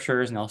the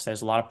scriptures and they'll say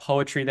there's a lot of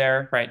poetry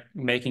there, right?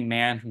 Making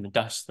man from the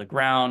dust of the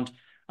ground.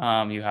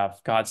 You have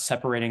God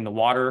separating the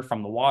water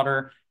from the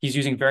water. He's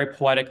using very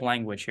poetic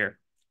language here.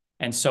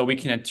 And so we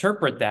can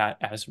interpret that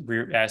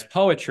as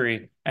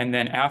poetry. And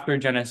then after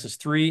Genesis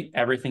 3,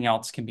 everything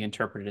else can be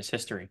interpreted as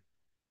history.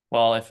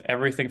 Well, if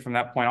everything from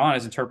that point on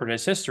is interpreted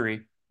as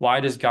history,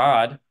 why does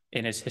God,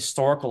 in his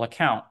historical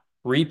account,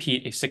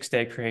 repeat a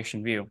 6-day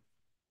creation view?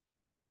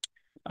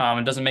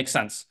 It doesn't make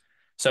sense.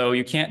 So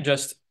you can't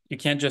just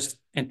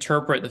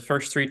interpret the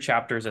first 3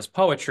 chapters as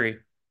poetry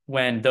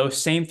when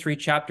those same 3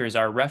 chapters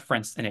are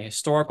referenced in a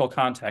historical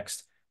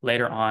context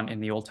later on in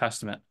the Old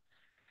Testament.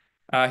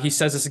 He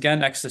says this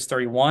again, Exodus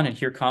 31, and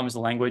here comes the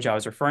language I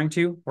was referring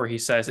to, where he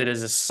says, "It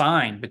is a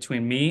sign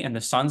between me and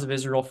the sons of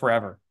Israel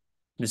forever."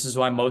 This is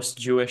why most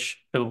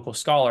Jewish biblical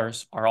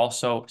scholars are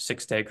also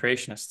 6-day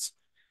creationists.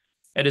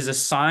 "It is a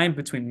sign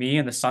between me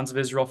and the sons of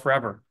Israel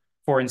forever.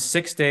 For in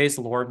 6 days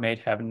the Lord made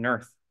heaven and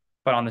earth,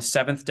 but on the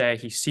seventh day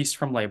he ceased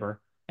from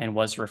labor and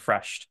was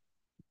refreshed."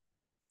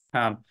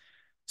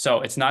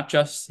 So he's not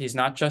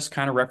just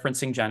kind of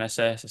referencing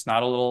Genesis. It's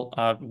not a little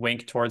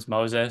wink towards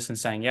Moses and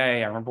saying,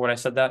 yeah, remember what I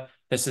said that?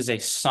 This is a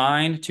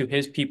sign to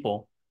his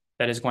people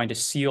that is going to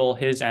seal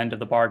his end of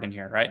the bargain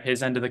here, right?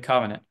 His end of the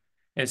covenant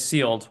is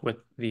sealed with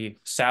the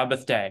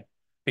Sabbath day,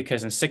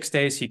 because in 6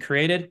 days he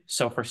created,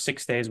 so for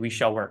 6 days we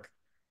shall work.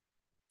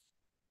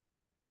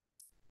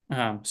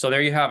 So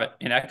there you have it.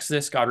 In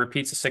Exodus, God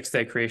repeats a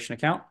 6-day creation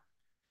account.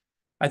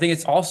 I think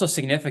it's also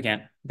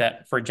significant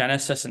that for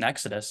Genesis and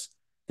Exodus,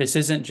 this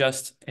isn't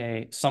just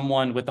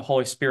someone with the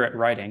Holy Spirit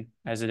writing,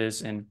 as it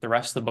is in the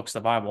rest of the books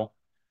of the Bible,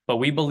 but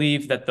we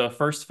believe that the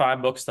first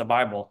 5 books of the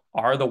Bible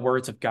are the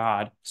words of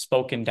God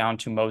spoken down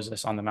to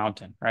Moses on the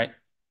mountain, right?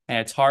 And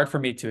it's hard for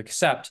me to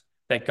accept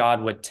that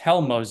God would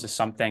tell Moses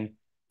something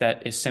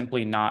that is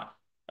simply not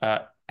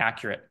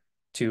accurate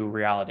to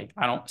reality.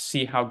 I don't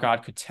see how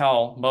God could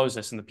tell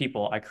Moses and the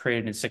people, I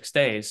created in 6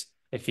 days,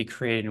 if he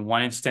created in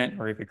one instant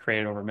or if he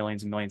created over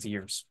millions and millions of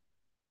years.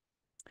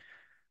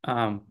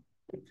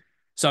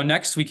 So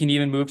next, we can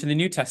even move to the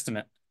New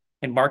Testament.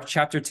 In Mark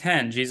chapter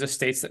 10, Jesus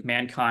states that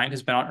mankind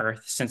has been on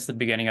earth since the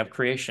beginning of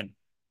creation.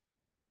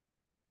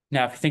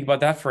 Now, if you think about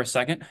that for a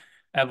second,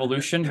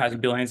 evolution has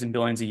billions and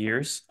billions of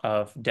years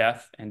of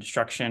death and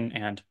destruction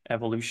and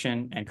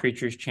evolution and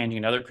creatures changing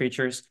into other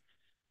creatures.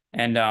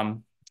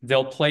 And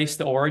they'll place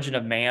the origin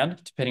of man,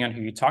 depending on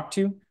who you talk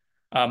to.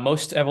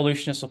 Most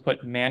evolutionists will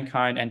put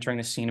mankind entering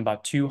the scene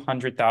about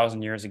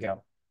 200,000 years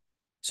ago.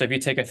 So if you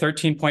take a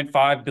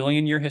 13.5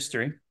 billion year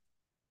history,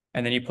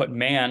 and then you put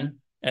man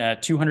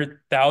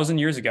 200,000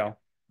 years ago,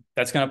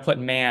 that's going to put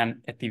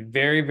man at the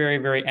very, very,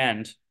 very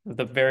end,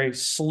 the very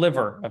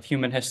sliver of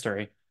human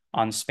history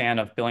on the span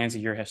of billions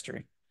of year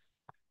history.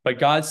 But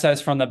God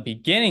says from the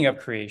beginning of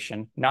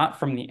creation, not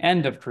from the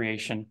end of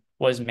creation,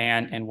 was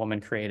man and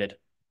woman created.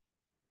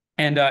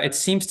 And it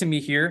seems to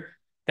me here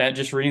that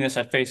just reading this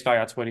at face value,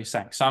 that's what he's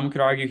saying. Some could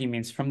argue he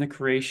means from the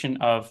creation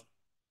of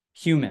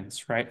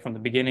humans, right? From the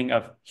beginning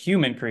of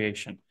human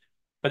creation.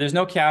 But there's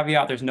no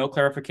caveat, there's no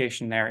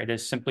clarification there. It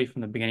is simply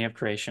from the beginning of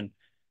creation.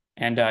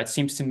 And it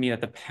seems to me that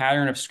the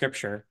pattern of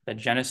scripture that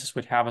Genesis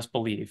would have us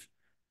believe,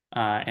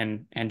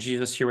 and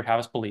Jesus here would have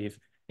us believe,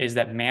 is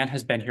that man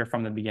has been here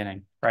from the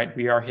beginning, right?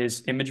 We are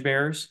his image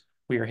bearers.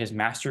 We are his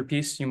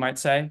masterpiece, you might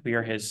say. We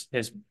are his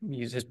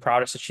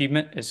proudest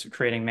achievement is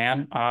creating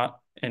man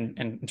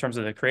in terms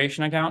of the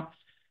creation account.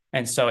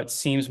 And so it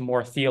seems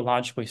more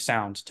theologically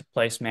sound to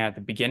place man at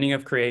the beginning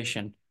of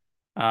creation.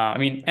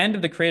 End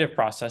of the creative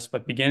process,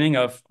 but beginning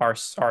of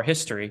our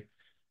history,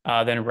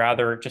 than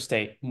rather just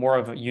more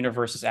of a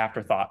universe's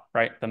afterthought,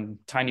 right? The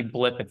tiny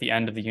blip at the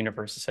end of the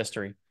universe's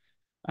history.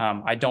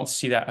 I don't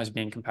see that as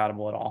being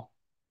compatible at all.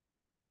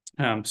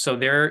 So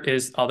there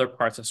is other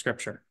parts of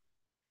scripture.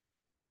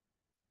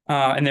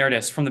 And there it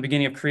is. From the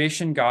beginning of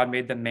creation, God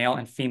made them male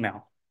and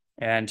female.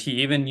 And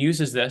he even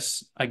uses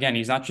this, again,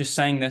 he's not just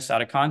saying this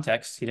out of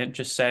context. He didn't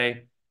just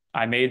say,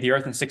 I made the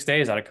earth in 6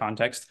 days out of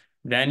context.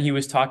 Then he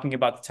was talking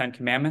about the 10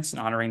 Commandments and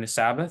honoring the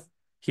Sabbath.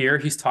 Here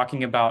he's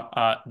talking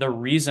about the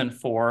reason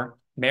for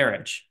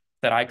marriage.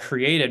 that I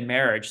created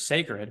marriage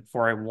sacred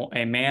for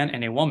a man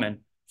and a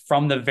woman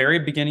from the very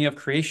beginning of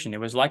creation. It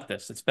was like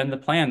this. It's been the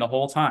plan the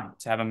whole time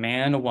to have a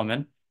man and a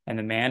woman, and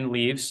the man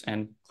leaves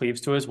and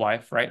cleaves to his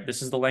wife, right?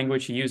 This is the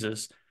language he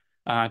uses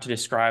to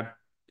describe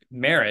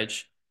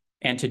marriage.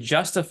 And to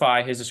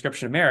justify his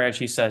description of marriage,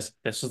 he says,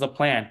 this is the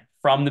plan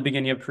from the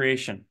beginning of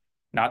creation,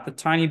 not the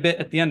tiny bit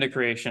at the end of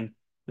creation,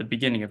 the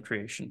beginning of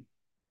creation.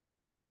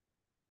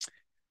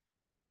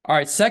 All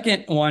right,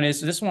 second one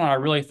is this one I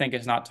really think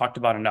is not talked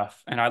about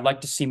enough, and I'd like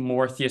to see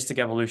more theistic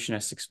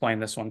evolutionists explain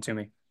this one to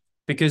me,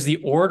 because the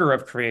order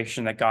of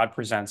creation that God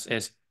presents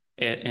is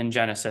in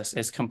Genesis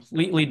is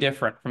completely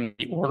different from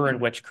the order in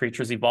which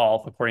creatures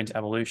evolve according to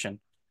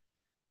evolution.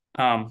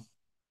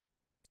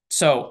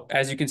 So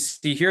as you can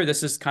see here,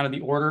 this is kind of the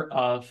order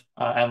of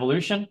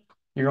evolution.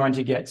 You're going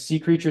to get sea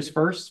creatures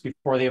first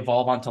before they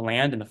evolve onto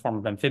land in the form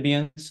of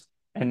amphibians,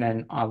 and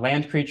then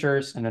land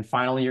creatures, and then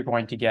finally you're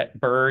going to get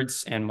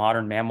birds and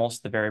modern mammals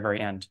at the very, very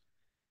end.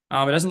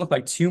 It doesn't look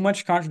like too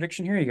much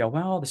contradiction here. You go,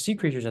 well, the sea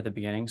creatures at the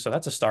beginning, so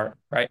that's a start,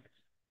 right?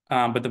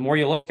 But the more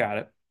you look at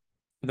it,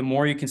 the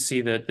more you can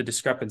see the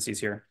discrepancies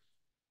here.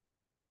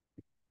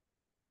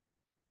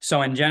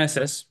 So in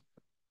Genesis,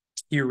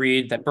 you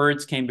read that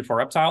birds came before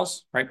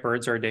reptiles, right?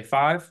 Birds are day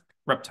 5.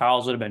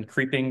 Reptiles would have been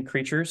creeping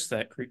creatures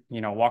that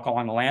walk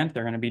along the land.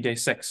 They're going to be day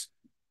 6.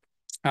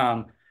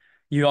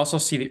 You also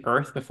see the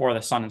earth before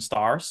the sun and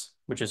stars,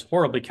 which is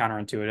horribly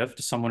counterintuitive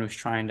to someone who's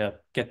trying to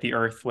get the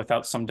earth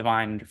without some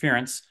divine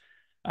interference.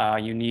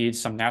 You need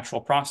some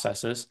natural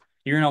processes.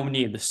 You're going to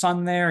need the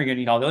sun there. You're going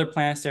to need all the other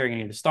planets there. You're going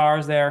to need the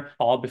stars there,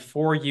 all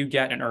before you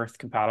get an earth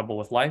compatible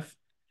with life.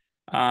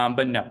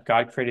 But no,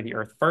 God created the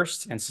earth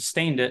first and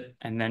sustained it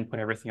and then put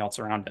everything else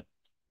around it.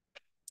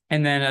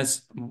 And then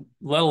as a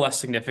little less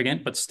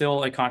significant, but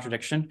still a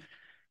contradiction,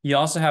 you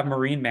also have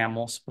marine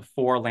mammals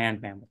before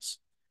land mammals.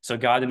 So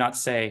God did not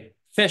say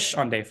fish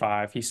on day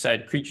 5. He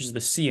said creatures of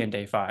the sea on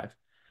day 5.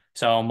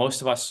 So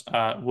most of us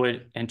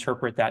would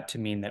interpret that to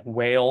mean that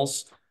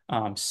whales,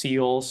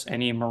 seals,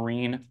 any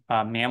marine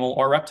mammal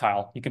or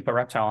reptile, you can put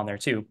reptile on there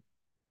too,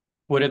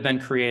 would have been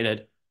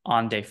created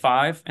on day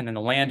 5, and then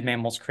the land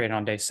mammals created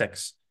on day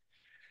 6.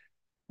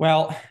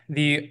 Well,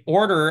 the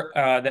order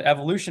that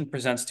evolution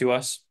presents to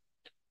us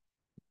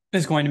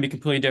is going to be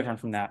completely different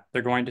from that.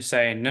 They're going to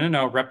say,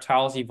 no,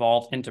 reptiles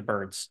evolved into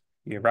birds.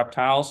 You have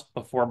reptiles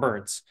before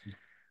birds.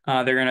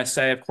 They're going to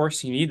say, of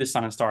course, you need the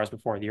sun and stars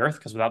before the earth,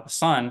 because without the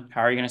sun,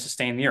 how are you going to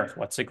sustain the earth?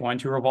 What's it going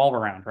to revolve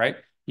around, right?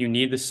 You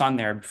need the sun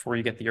there before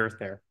you get the earth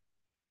there.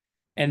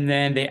 And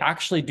then they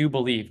actually do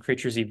believe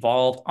creatures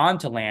evolved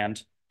onto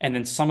land, and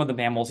then some of the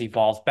mammals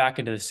evolved back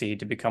into the sea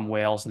to become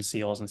whales and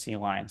seals and sea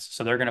lions.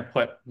 So they're going to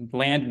put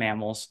land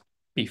mammals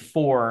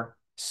before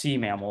sea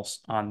mammals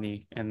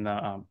in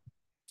the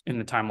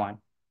timeline.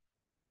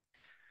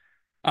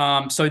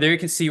 So there you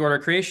can see order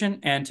of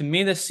creation. And to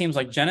me, this seems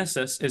like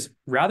Genesis is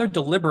rather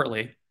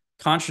deliberately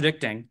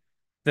contradicting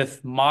the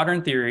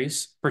modern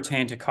theories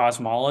pertaining to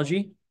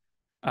cosmology,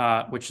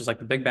 which is like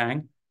the Big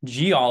Bang,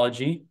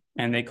 geology,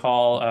 and they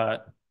call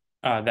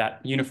that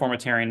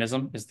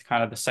uniformitarianism is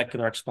kind of the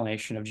secular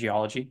explanation of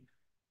geology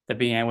that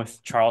began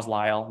with Charles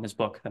Lyell in his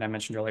book that I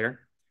mentioned earlier,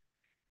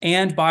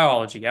 and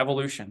biology,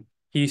 evolution.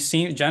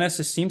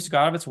 Genesis seems to go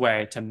out of its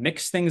way to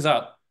mix things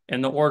up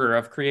in the order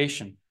of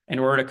creation in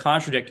order to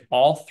contradict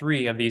all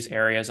 3 of these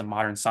areas of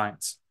modern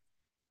science.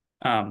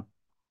 And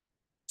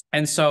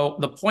so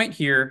the point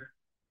here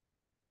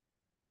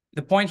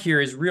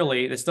is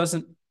really, this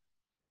doesn't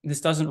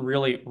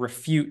really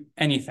refute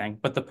anything,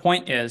 but the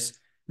point is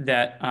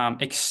that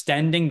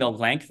extending the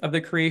length of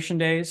the creation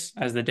days,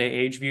 as the day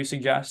age view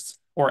suggests,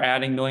 or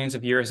adding millions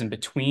of years in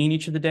between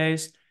each of the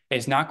days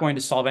is not going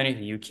to solve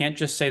anything. You can't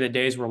just say the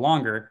days were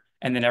longer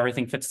and then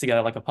everything fits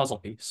together like a puzzle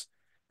piece,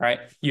 right?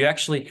 You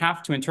actually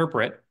have to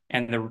interpret,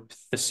 and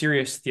the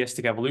serious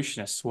theistic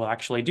evolutionists will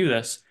actually do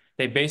this.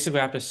 They basically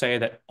have to say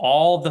that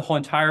the whole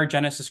entire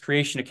Genesis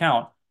creation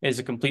account is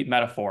a complete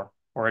metaphor,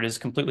 or it is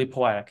completely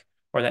poetic,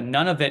 or that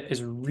none of it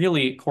is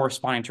really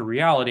corresponding to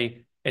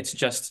reality. It's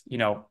just,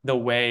 the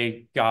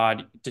way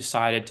God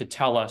decided to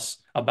tell us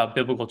about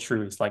biblical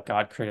truths, like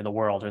God created the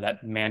world, or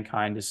that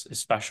mankind is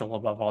special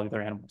above all the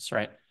other animals,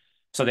 right?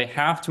 So they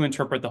have to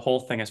interpret the whole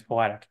thing as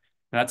poetic.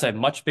 And that's a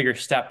much bigger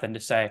step than to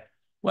say,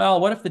 well,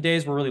 what if the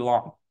days were really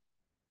long?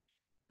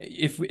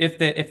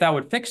 If that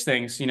would fix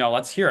things,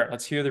 let's hear it.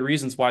 Let's hear the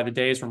reasons why the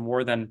days were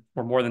more than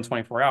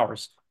 24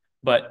 hours.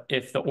 But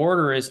if the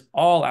order is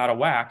all out of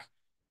whack,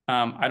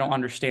 I don't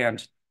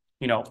understand,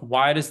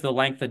 why does the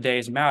length of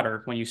days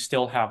matter when you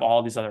still have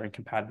all these other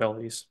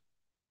incompatibilities?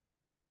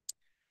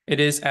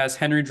 It is, as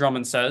Henry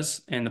Drummond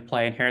says in the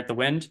play Inherit the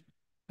Wind.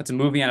 It's a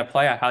movie and a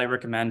play. I highly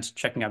recommend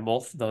checking out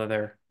both,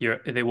 though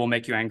they will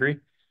make you angry.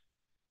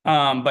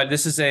 But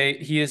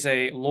he is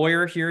a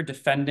lawyer here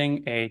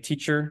defending a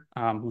teacher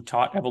who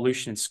taught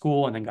evolution in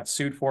school and then got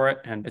sued for it.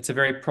 And it's a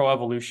very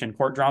pro-evolution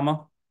court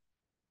drama.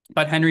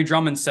 But Henry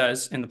Drummond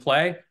says in the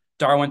play,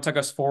 Darwin took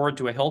us forward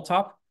to a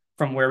hilltop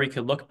from where we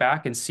could look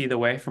back and see the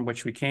way from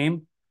which we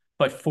came.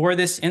 But for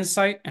this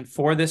insight and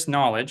for this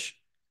knowledge,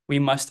 We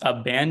must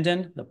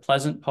abandon the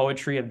pleasant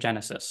poetry of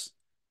Genesis.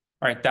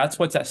 All right, that's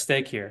what's at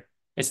stake here.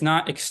 It's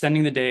not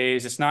extending the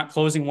days. It's not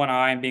closing one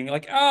eye and being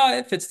like, oh,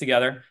 it fits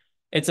together.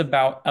 It's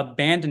about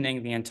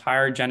abandoning the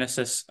entire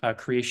Genesis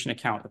creation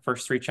account, the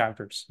first three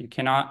chapters. You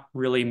cannot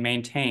really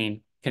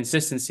maintain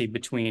consistency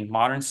between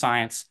modern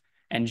science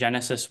and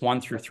Genesis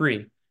 1 through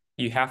 3.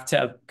 You have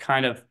to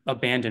kind of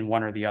abandon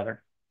one or the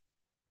other.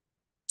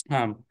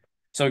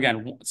 So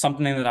again,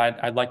 something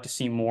that I'd like to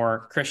see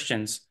more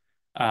Christians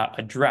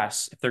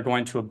address if they're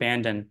going to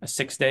abandon a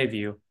 6-day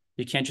view.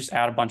 You can't just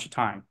add a bunch of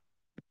time.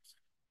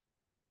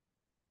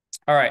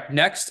 All right,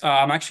 next,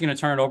 I'm actually going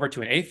to turn it over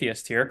to an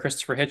atheist here,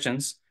 Christopher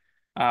Hitchens,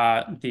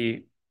 a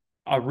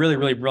really,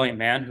 really brilliant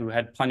man who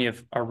had plenty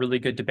of really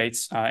good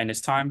debates in his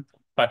time,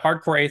 but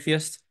hardcore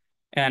atheist.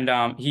 And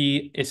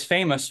he is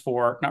famous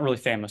for, not really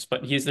famous,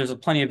 but there's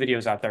plenty of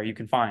videos out there you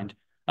can find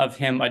of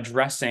him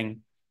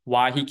addressing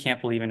why he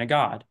can't believe in a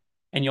God.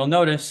 And you'll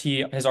notice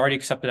he has already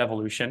accepted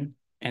evolution.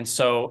 And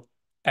so,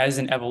 as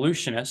an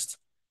evolutionist,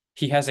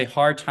 he has a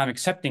hard time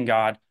accepting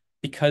God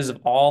because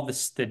of all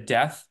the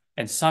death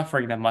and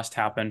suffering that must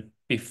happen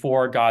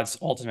before God's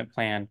ultimate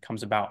plan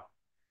comes about.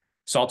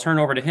 So I'll turn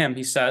over to him.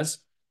 He says,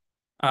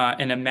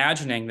 in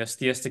imagining this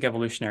theistic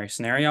evolutionary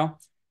scenario,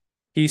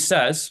 he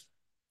says,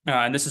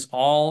 and this is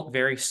all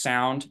very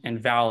sound and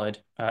valid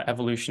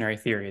evolutionary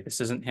theory. This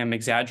isn't him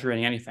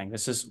exaggerating anything.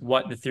 This is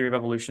what the theory of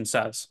evolution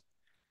says.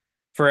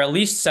 For at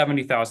least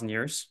 70,000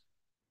 years,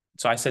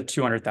 so I said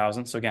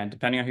 200,000. So again,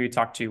 depending on who you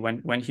talk to,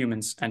 when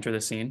humans enter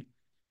the scene,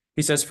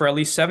 he says, for at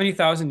least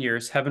 70,000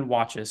 years, heaven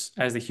watches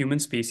as the human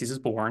species is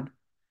born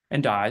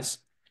and dies,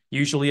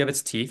 usually of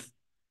its teeth,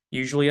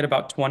 usually at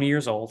about 20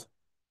 years old,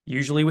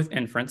 usually with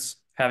infants,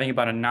 having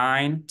about a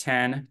 9,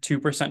 10,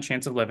 2%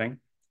 chance of living.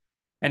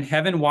 And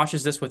heaven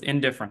watches this with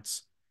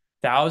indifference.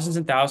 Thousands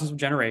and thousands of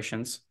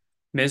generations,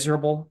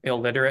 miserable,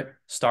 illiterate,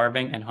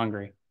 starving, and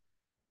hungry.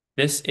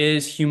 This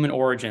is human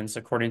origins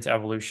according to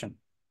evolution.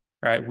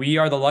 Right? We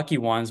are the lucky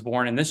ones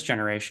born in this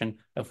generation.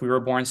 If we were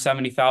born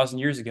 70,000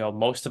 years ago,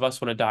 most of us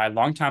would have died a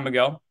long time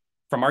ago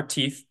from our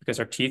teeth because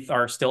our teeth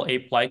are still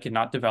ape-like and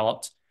not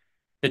developed.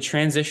 The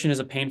transition is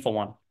a painful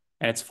one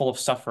and it's full of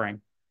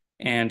suffering.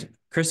 And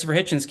Christopher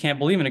Hitchens can't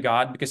believe in a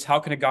God because how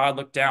can a God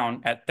look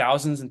down at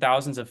thousands and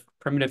thousands of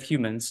primitive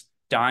humans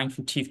dying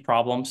from teeth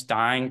problems,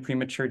 dying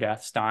premature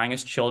deaths, dying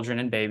as children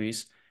and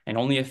babies, and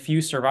only a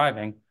few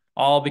surviving,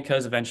 all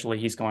because eventually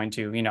he's going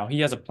to,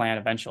 he has a plan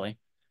eventually.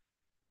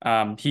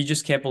 He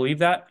just can't believe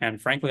that,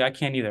 and frankly, I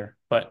can't either.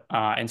 But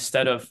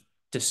instead of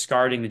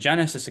discarding the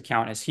Genesis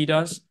account as he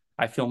does,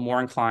 I feel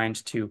more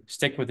inclined to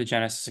stick with the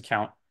Genesis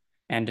account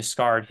and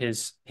discard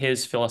his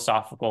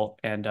philosophical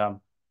and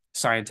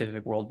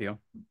scientific worldview.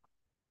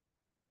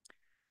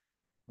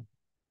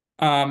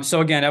 So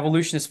again,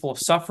 evolution is full of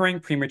suffering,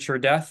 premature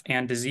death,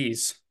 and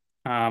disease.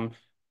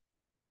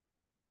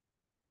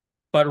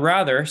 But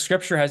rather,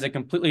 Scripture has a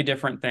completely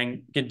different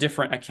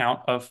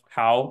account of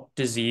how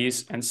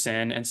disease and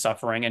sin and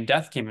suffering and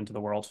death came into the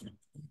world.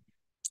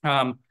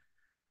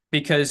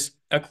 Because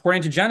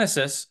according to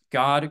Genesis,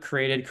 God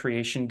created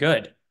creation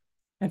good.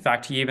 In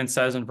fact, he even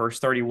says in verse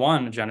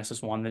 31 of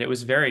Genesis 1 that it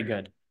was very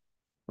good,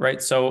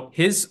 right? So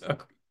his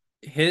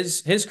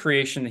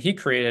creation that he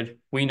created,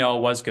 we know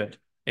was good.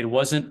 It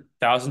wasn't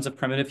thousands of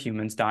primitive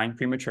humans dying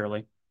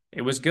prematurely.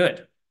 It was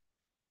good.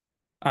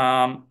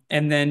 And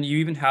then you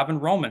even have in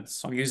Romans,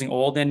 so I'm using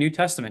Old and New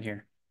Testament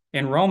here.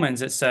 In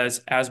Romans, it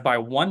says, as by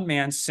one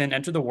man sin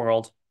entered the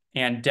world,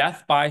 and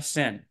death by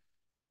sin.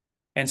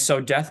 And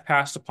so death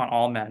passed upon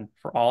all men,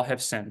 for all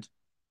have sinned.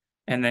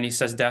 And then he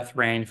says death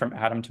reigned from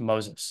Adam to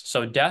Moses.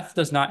 So death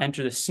does not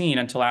enter the scene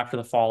until after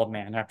the fall of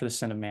man, after the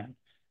sin of man.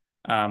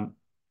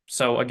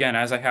 So again,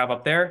 as I have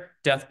up there,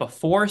 death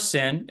before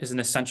sin is an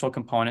essential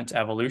component to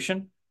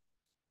evolution.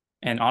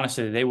 And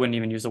honestly, they wouldn't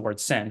even use the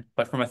word sin.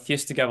 But from a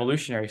theistic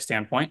evolutionary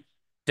standpoint,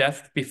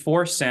 death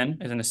before sin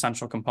is an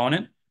essential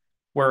component.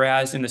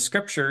 Whereas in the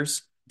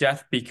scriptures,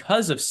 death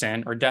because of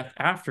sin or death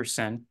after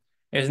sin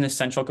is an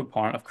essential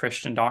component of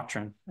Christian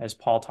doctrine, as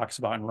Paul talks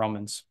about in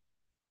Romans.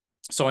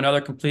 So another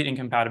complete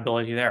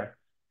incompatibility there.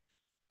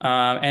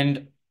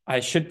 And I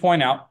should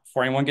point out,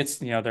 before anyone gets,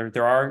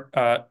 there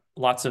are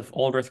lots of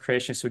old earth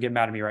creationists who get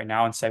mad at me right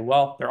now and say,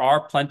 well, there are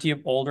plenty of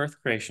old earth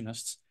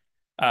creationists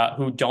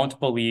who don't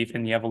believe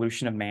in the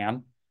evolution of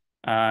man.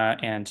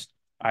 And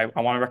I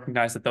want to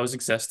recognize that those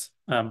exist.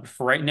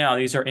 For right now,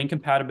 these are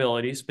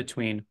incompatibilities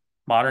between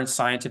modern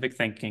scientific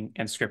thinking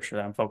and scripture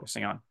that I'm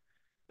focusing on.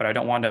 But I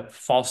don't want to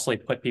falsely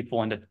put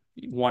people into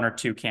one or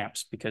two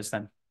camps because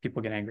then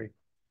people get angry.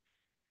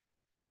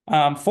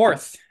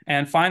 Fourth,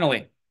 and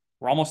finally,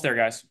 we're almost there,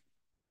 guys.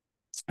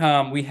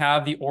 We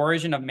have the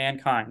origin of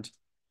mankind.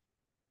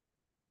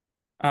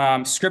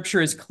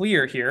 Scripture is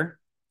clear here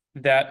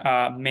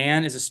that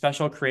man is a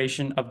special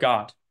creation of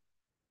God,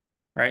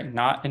 right?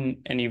 Not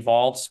an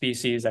evolved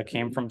species that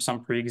came from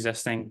some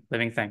pre-existing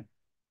living thing.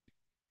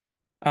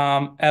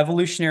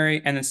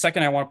 Evolutionary, and then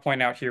second, I want to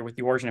point out here with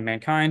the origin of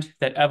mankind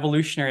that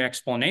evolutionary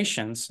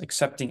explanations,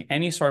 accepting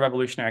any sort of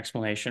evolutionary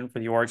explanation for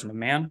the origin of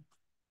man,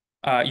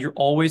 you're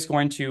always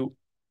going to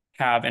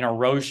have an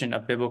erosion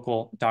of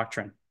biblical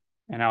doctrine,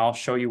 and I'll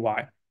show you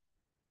why.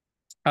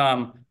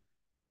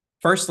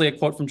 Firstly, a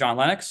quote from John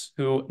Lennox,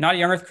 who not a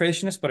young earth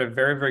creationist, but a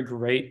very, very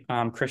great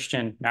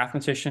Christian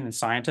mathematician and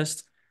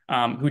scientist,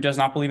 who does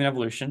not believe in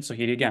evolution. So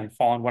he'd, again,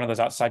 fall in one of those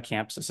outside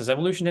camps that says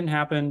evolution didn't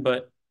happen,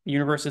 but the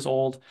universe is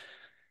old.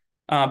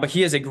 But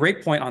he has a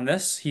great point on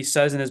this. He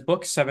says in his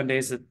book, 7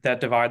 Days that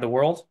Divide the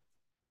World,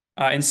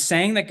 in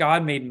saying that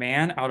God made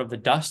man out of the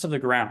dust of the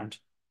ground,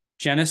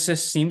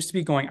 Genesis seems to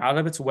be going out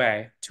of its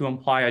way to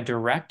imply a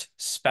direct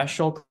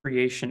special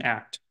creation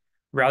act,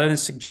 rather than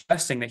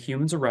suggesting that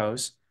humans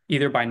arose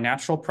either by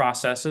natural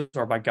processes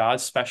or by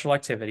God's special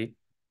activity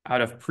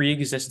out of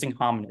pre-existing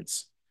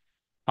hominids.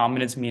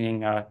 Hominids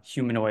meaning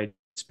humanoid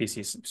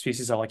species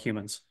that are like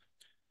humans.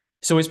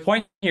 So his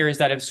point here is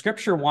that if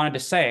Scripture wanted to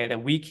say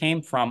that we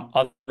came from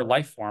other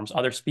life forms,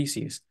 other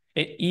species,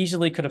 it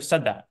easily could have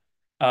said that,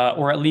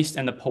 or at least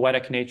in the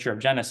poetic nature of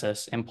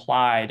Genesis,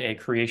 implied a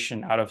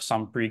creation out of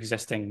some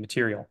pre-existing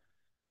material.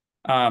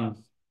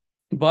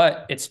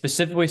 But it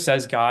specifically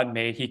says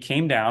he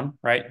came down,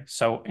 right?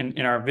 So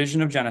in our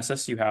vision of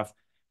Genesis, you have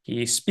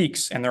he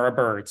speaks and there are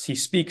birds. He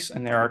speaks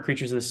and there are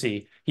creatures of the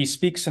sea. He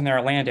speaks and there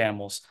are land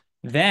animals.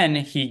 Then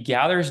he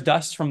gathers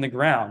dust from the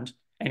ground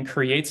and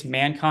creates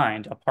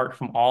mankind apart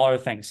from all other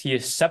things. He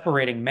is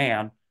separating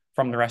man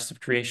from the rest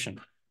of creation.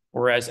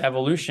 Whereas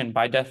evolution,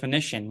 by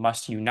definition,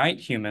 must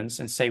unite humans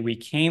and say we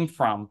came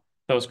from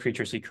those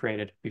creatures he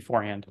created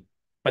beforehand.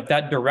 But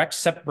that direct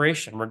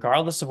separation,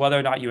 regardless of whether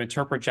or not you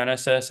interpret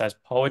Genesis as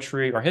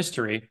poetry or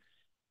history,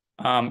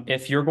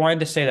 if you're going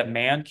to say that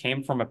man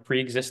came from a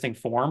pre-existing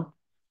form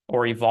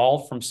or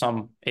evolved from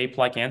some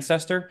ape-like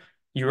ancestor,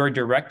 you are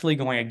directly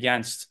going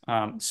against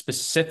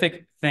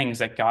specific things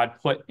that God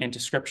put into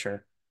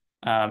Scripture,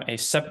 a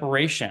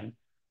separation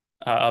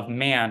of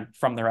man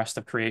from the rest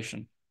of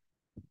creation.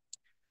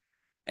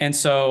 And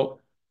so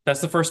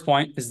that's the first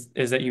point,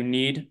 is that you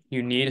need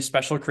a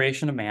special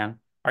creation of man.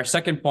 Our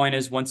second point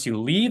is once you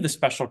leave the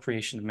special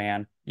creation of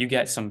man, you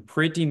get some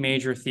pretty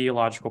major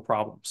theological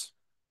problems.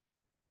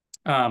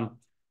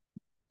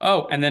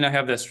 Oh, and then I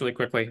have this really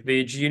quickly.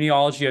 The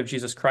genealogy of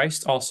Jesus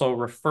Christ also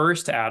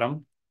refers to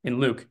Adam in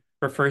Luke,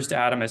 refers to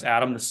Adam as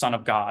Adam, the son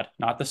of God,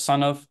 not the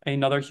son of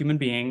another human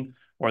being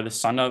or the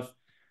son of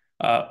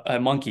a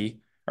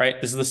monkey,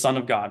 right? This is the son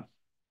of God.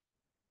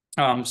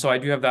 So I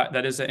do have that.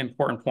 That is an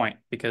important point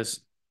because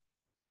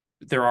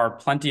there are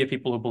plenty of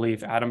people who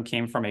believe Adam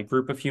came from a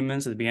group of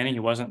humans at the beginning.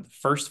 He wasn't the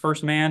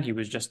first man. He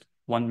was just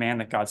one man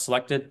that God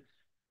selected.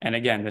 And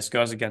again, this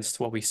goes against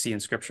what we see in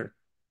Scripture.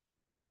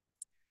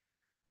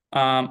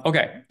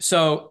 Okay,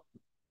 so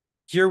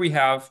here we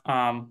have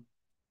yeah,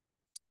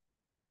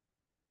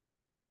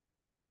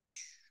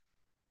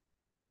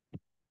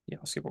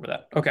 I'll skip over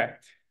that. Okay.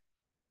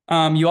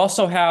 You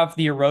also have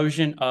the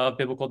erosion of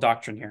biblical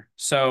doctrine here.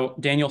 So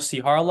Daniel C.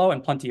 Harlow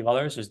and plenty of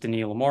others, there's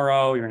Denis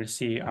Lamoro, you're going to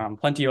see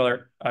plenty of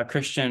other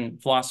Christian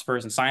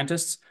philosophers and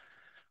scientists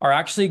are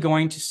actually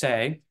going to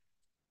say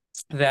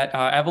that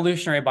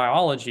evolutionary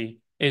biology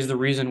is the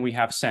reason we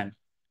have sin.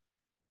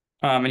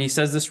 And he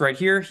says this right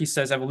here. He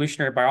says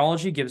evolutionary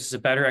biology gives us a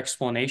better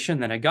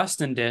explanation than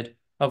Augustine did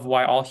of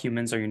why all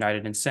humans are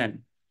united in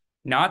sin.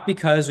 Not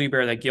because we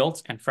bear the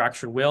guilt and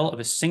fractured will of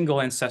a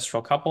single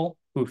ancestral couple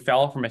who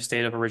fell from a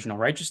state of original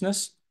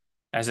righteousness,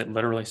 as it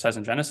literally says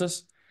in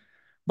Genesis,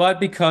 but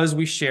because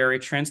we share a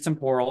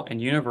transtemporal and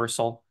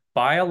universal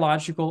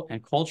biological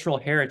and cultural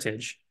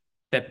heritage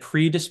that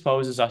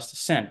predisposes us to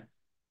sin.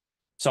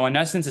 So in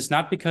essence, it's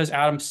not because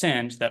Adam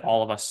sinned that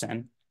all of us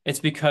sin. It's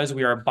because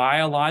we are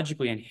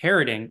biologically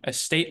inheriting a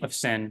state of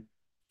sin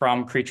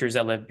from creatures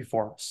that lived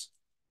before us,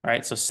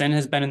 right? So sin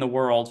has been in the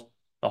world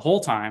the whole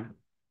time.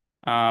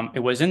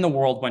 It was in the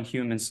world when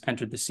humans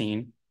entered the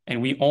scene,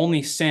 and we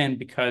only sin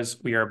because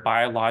we are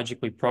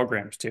biologically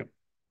programmed to.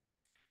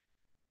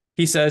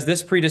 He says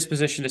this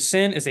predisposition to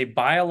sin is a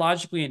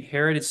biologically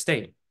inherited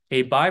state,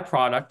 a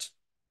byproduct,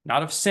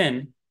 not of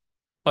sin,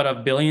 but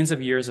of billions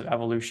of years of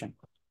evolution.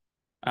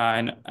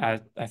 And I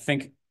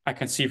think I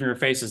can see from your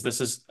faces,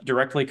 this is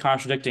directly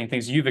contradicting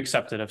things you've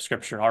accepted of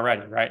Scripture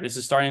already, right? This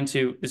is starting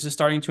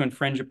to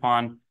infringe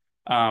upon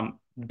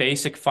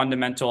basic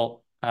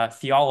fundamental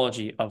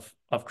theology of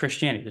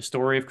Christianity, the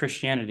story of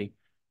Christianity,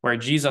 where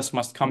Jesus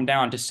must come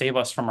down to save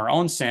us from our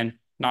own sin,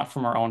 not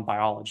from our own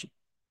biology.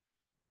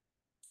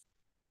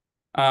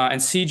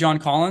 And C. John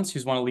Collins,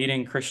 who's one of the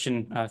leading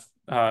Christian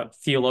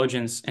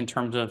theologians in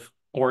terms of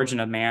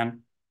origin of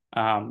man,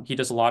 he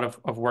does a lot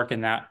of work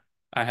in that.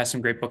 Has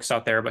some great books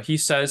out there, but he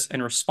says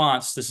in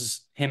response, this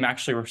is him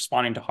actually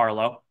responding to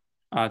Harlow,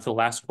 to the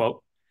last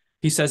quote.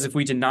 He says, if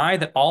we deny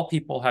that all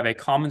people have a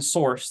common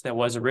source that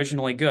was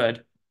originally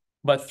good,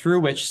 but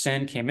through which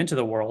sin came into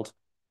the world,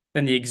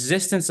 then the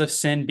existence of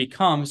sin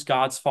becomes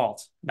God's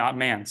fault, not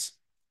man's,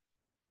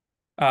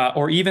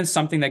 or even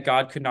something that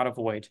God could not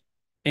avoid.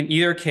 In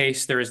either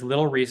case, there is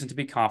little reason to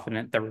be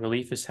confident that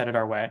relief is headed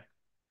our way.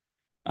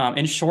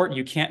 In short,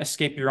 you can't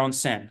escape your own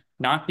sin,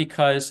 not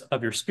because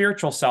of your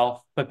spiritual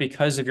self, but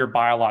because of your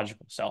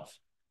biological self,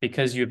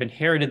 because you've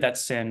inherited that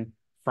sin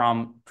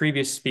from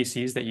previous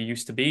species that you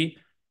used to be,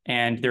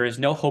 and there is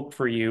no hope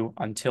for you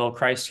until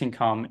Christ can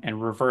come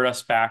and revert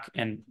us back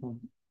and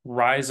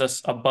rise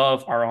us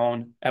above our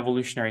own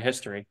evolutionary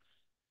history.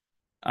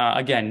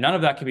 Again, none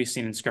of that can be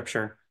seen in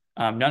Scripture.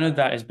 None of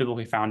that is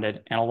biblically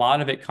founded, and a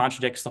lot of it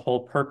contradicts the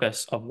whole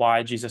purpose of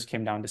why Jesus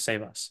came down to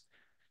save us.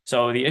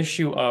 So the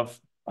issue of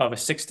a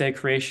six-day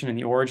creation and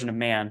the origin of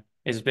man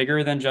is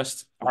bigger than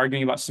just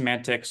arguing about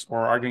semantics or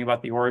arguing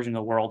about the origin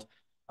of the world.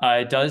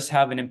 It does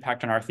have an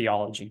impact on our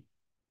theology.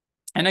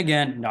 And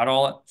again, not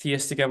all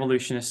theistic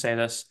evolutionists say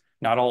this,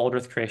 not all old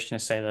earth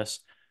creationists say this,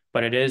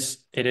 but it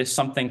is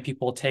something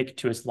people take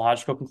to its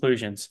logical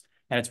conclusions,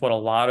 and it's what a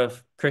lot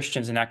of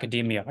Christians in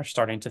academia are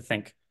starting to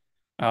think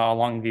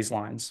along these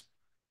lines.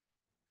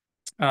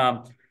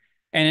 And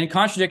in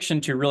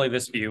contradiction to really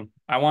this view,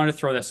 I wanted to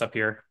throw this up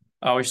here,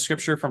 which is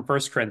scripture from 1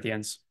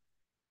 Corinthians.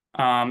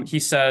 He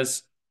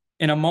says,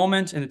 in a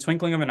moment, in the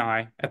twinkling of an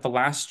eye, at the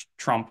last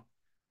trump,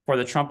 for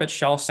the trumpet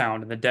shall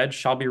sound, and the dead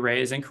shall be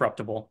raised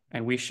incorruptible,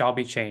 and we shall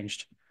be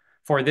changed.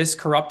 For this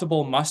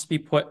corruptible must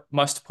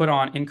put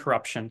on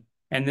incorruption,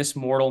 and this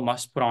mortal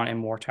must put on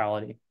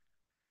immortality.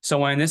 So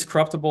when this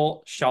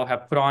corruptible shall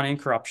have put on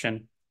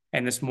incorruption,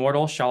 and this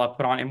mortal shall have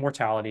put on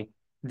immortality,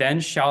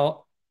 then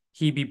shall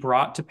be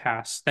brought to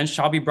pass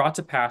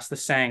the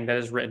saying that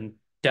is written,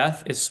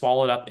 death is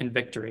swallowed up in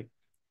victory.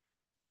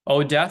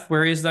 O death,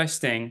 where is thy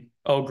sting?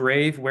 O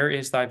grave, where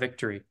is thy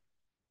victory?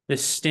 The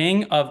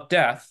sting of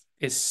death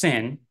is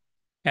sin,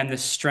 and the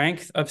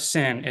strength of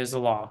sin is the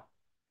law.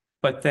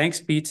 But thanks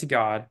be to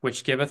God,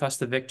 which giveth us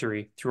the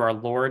victory through our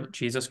Lord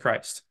Jesus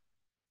Christ.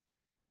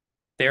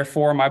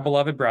 Therefore, my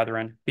beloved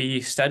brethren, be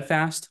ye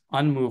steadfast,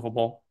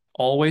 unmovable,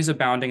 always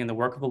abounding in the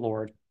work of the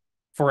Lord,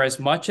 for as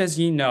much as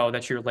ye know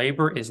that your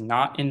labor is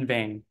not in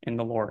vain in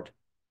the Lord.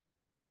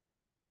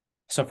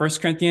 So 1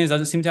 Corinthians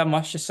doesn't seem to have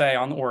much to say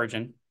on the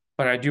origin,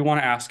 but I do want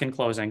to ask in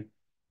closing,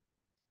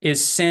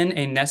 is sin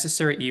a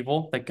necessary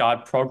evil that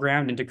God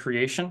programmed into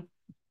creation?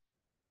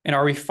 And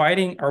are we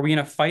in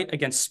a fight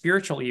against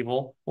spiritual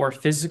evil or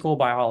physical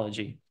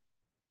biology?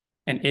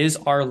 And is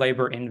our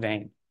labor in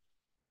vain?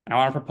 And I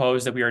want to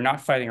propose that we are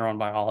not fighting our own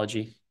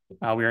biology.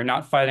 We are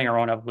not fighting our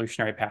own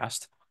evolutionary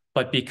past.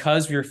 But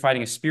because we are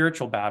fighting a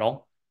spiritual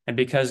battle, and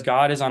because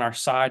God is on our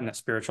side in that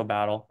spiritual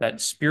battle, that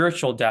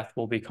spiritual death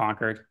will be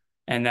conquered,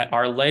 and that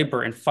our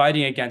labor in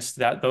fighting against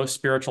those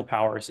spiritual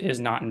powers is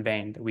not in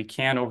vain, that we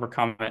can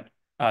overcome it,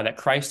 that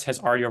Christ has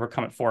already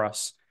overcome it for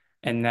us,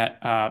 and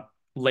that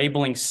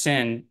labeling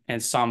sin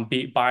as some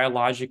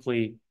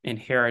biologically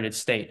inherited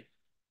state,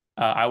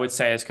 I would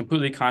say, is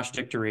completely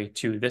contradictory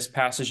to this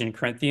passage in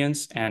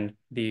Corinthians and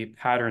the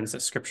patterns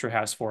that Scripture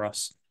has for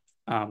us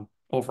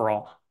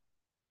overall.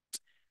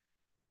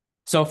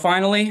 So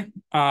finally,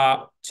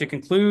 to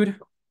conclude,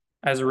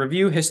 as a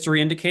review,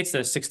 history indicates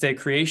that a six-day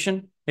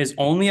creation is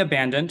only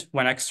abandoned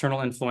when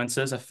external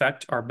influences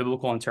affect our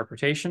biblical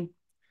interpretation.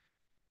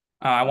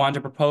 I wanted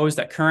to propose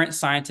that current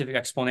scientific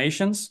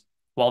explanations,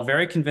 while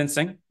very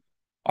convincing,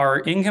 are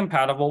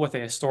incompatible with a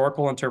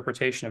historical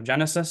interpretation of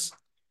Genesis,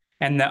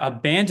 and that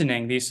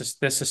abandoning this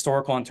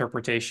historical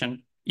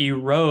interpretation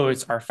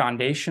erodes our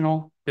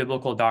foundational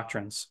biblical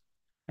doctrines.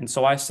 And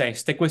so I say,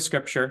 stick with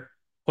Scripture,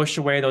 push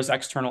away those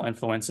external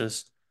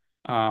influences,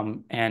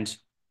 and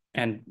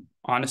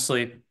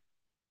honestly,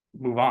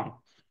 move on.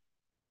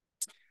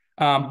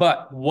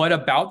 But what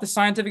about the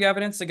scientific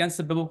evidence against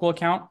the biblical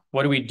account?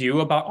 What do we do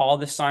about all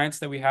the science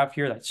that we have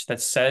here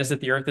that says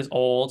that the earth is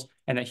old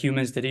and that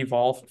humans did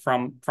evolve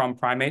from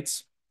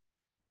primates?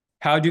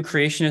 How do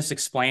creationists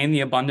explain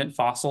the abundant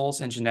fossils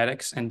and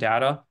genetics and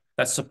data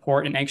that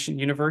support an ancient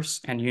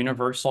universe and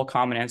universal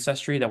common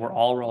ancestry that we're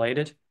all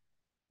related?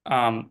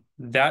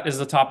 That is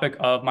the topic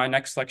of my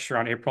next lecture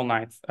on April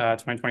 9th,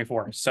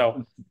 2024.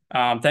 So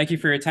thank you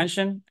for your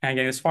attention and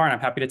getting this far, and I'm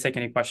happy to take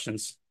any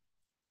questions.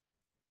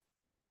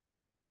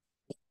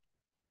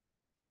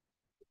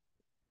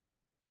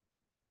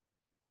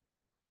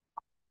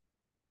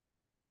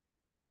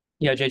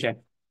 Yeah, JJ.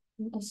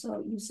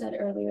 So you said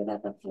earlier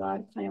that the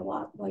flood kind of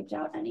wiped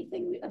out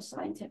anything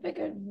scientific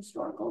and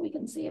historical we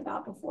can see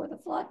about before the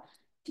flood.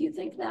 Do you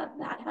think that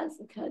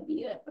could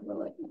be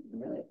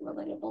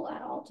relatable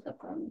at all to the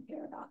Fermi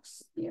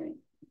paradox theory?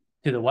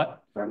 To the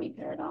what? Fermi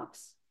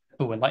paradox.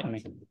 Who enlighten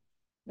me?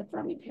 The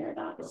Fermi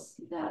paradox.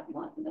 That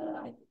one,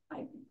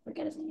 I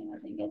forget his name. I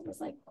think it was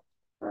like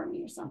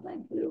Fermi or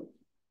something.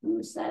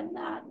 Who said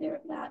that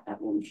that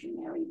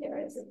evolutionary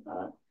there is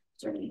a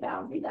certain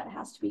boundary that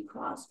has to be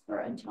crossed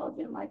for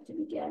intelligent life to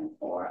begin,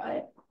 or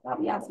that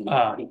we have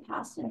already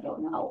passed and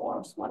don't know,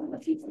 or one in the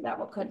future that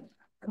could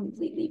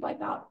completely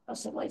wipe out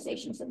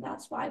civilizations, and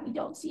that's why we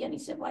don't see any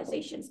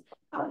civilizations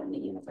out in the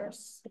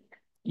universe.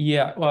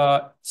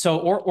 Yeah,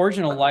 so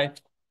original life,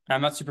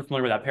 I'm not super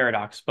familiar with that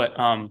paradox, but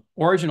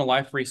original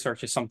life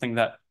research is something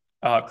that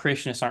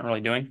creationists aren't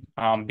really doing,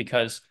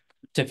 because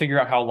to figure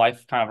out how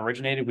life kind of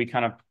originated, we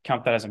kind of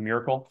count that as a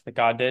miracle that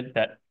God did,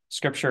 that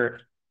Scripture,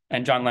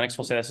 and John Lennox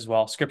will say this as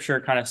well,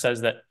 Scripture kind of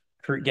says that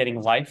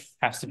getting life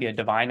has to be a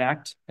divine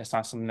act. It's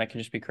not something that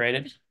can just be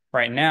created.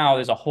 Right now,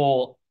 there's a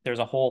whole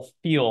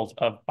field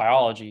of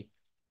biology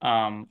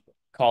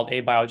called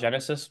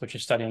abiogenesis, which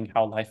is studying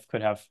how life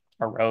could have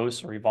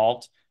arose or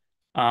evolved.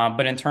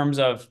 But in terms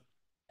of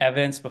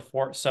evidence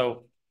before,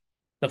 so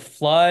the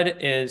flood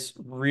is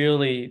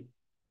really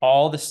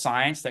all the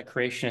science that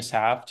creationists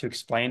have to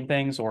explain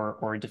things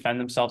or defend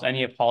themselves.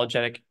 Any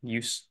apologetic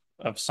use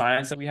of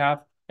science that we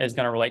have is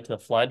going to relate to the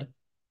flood.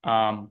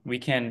 We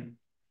can,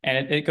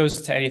 and it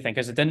goes to anything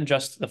because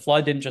the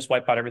flood didn't just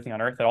wipe out everything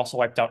on Earth. It also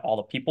wiped out all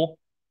the people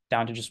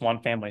down to just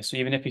one family. So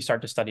even if you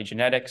start to study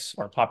genetics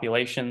or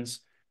populations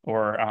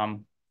or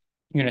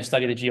you're going to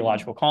study the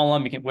geological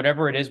column,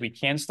 whatever it is we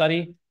can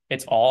study,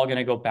 it's all going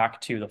to go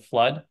back to the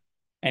flood.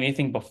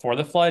 Anything before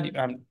the flood,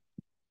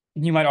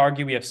 you might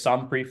argue we have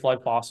some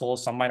pre-flood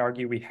fossils. Some might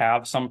argue we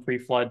have some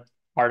pre-flood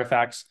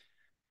artifacts,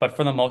 but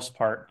for the most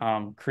part,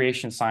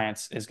 creation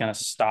science is going to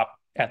stop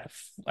at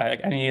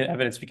any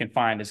evidence we can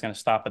find is going to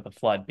stop at the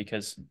flood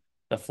because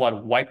the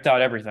flood wiped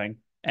out everything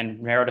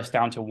and narrowed us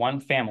down to one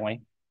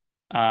family.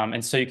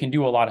 And so you can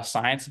do a lot of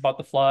science about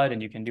the flood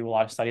and you can do a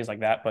lot of studies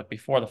like that. But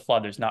before the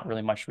flood, there's not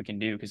really much we can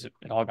do because it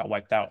all got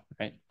wiped out,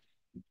 right?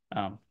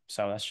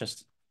 So that's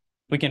just,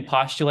 we can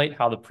postulate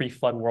how the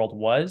pre-flood world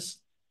was,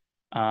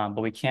 but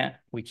we can't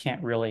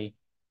really,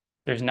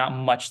 there's not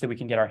much that we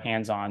can get our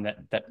hands on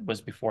that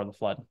was before the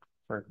flood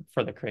for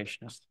the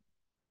creationist.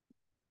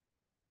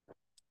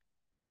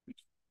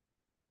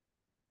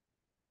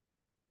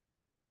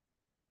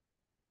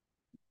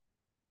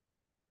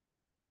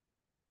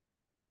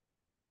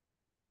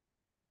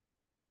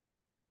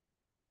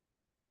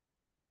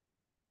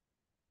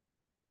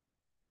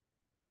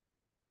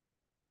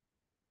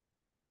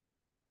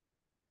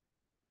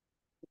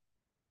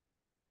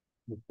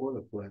 Before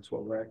the flood, it's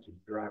what we're actually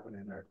driving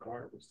in our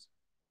cars.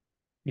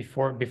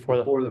 Before Before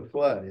the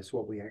flood, it's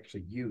what we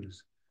actually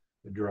use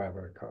to drive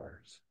our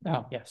cars.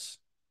 Oh, yes.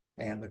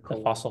 And the The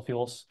coal. fossil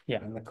fuels. Yeah.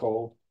 And the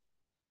coal.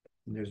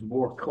 And there's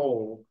more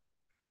coal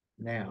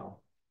now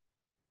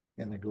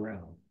in the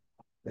ground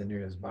than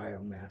there is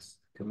biomass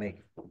to make.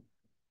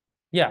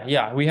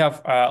 Yeah. We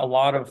have a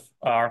lot of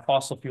our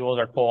fossil fuels,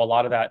 our coal, a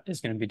lot of that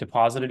is going to be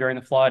deposited during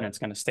the flood and it's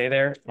going to stay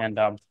there. And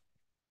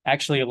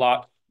actually a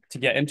lot to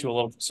get into a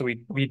little. So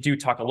we do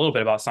talk a little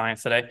bit about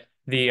science today.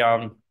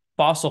 The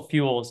fossil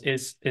fuels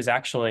is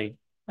actually,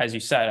 as you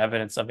said,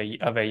 evidence of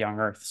a young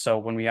Earth. So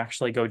when we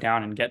actually go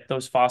down and get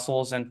those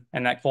fossils and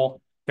that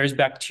coal, there's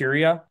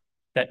bacteria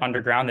that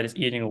underground that is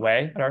eating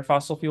away at our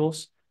fossil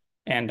fuels.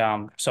 And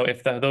so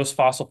if those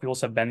fossil fuels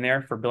have been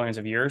there for billions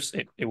of years,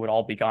 it would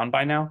all be gone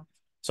by now.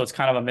 So it's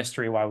kind of a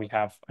mystery why we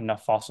have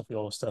enough fossil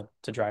fuels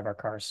to drive our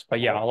cars.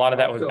 But yeah, a lot of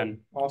that would have been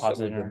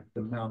deposited in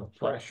the amount of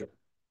pressure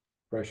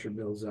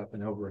builds up,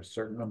 and over a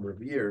certain number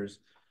of years,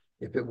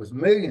 if it was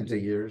millions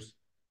of years,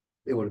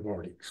 it would have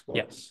already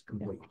exploded. Yes.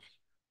 Completely.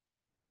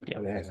 Yeah.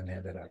 But it hasn't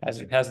had that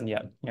It hasn't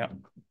yet. Yeah.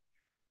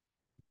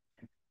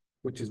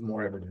 Which is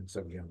more evidence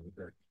of young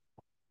Earth.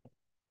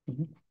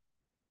 Mm-hmm.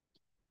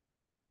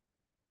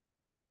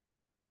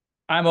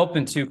 I'm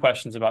open to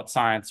questions about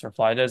science or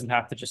fly. It doesn't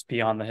have to just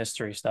be on the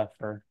history stuff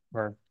or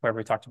wherever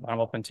we talked about.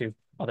 I'm open to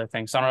other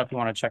things. So I don't know if you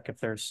want to check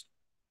if there's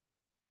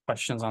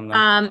questions on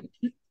the.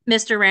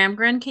 Mr.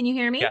 Ramgren, can you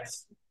hear me?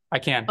 Yes, I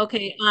can.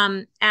 Okay.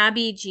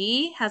 Abby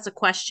G has a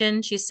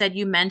question. She said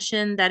you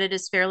mentioned that it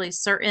is fairly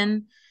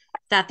certain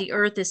that the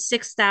Earth is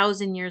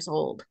 6,000 years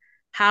old.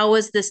 How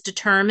was this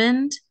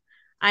determined?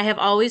 I have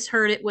always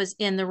heard it was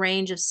in the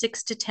range of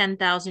 6 to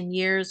 10,000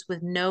 years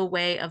with no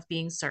way of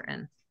being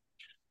certain.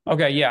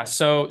 Okay, yeah.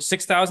 So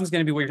 6,000 is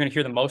going to be what you're going to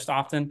hear the most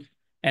often.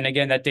 And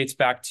again, that dates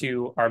back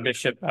to our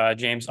Bishop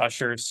James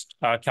Ussher's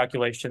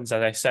calculations.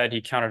 As I said,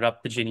 he counted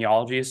up the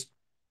genealogies.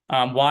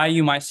 Why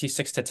you might see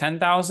 6 to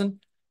 10,000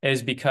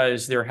 is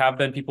because there have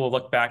been people who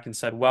look back and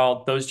said,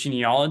 well, those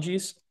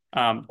genealogies,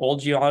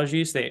 old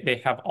genealogies,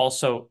 they have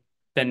also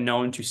been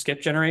known to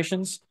skip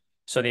generations.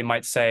 So they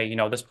might say, you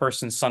know, this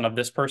person's son of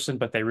this person,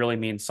 but they really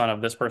mean son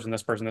of this person,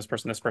 this person, this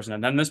person, this person,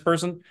 and then this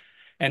person.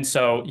 And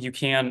so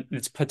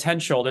there's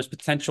potential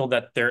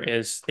that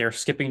they're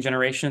skipping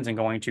generations and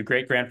going to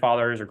great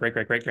grandfathers or great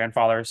great great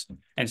grandfathers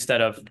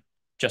instead of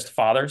just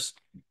fathers.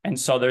 And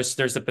so there's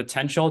the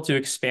potential to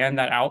expand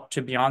that out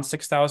to beyond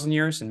 6,000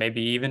 years and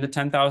maybe even to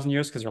 10,000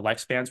 years because their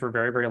lifespans were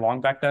very, very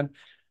long back then.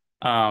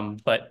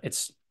 But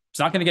it's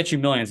not going to get you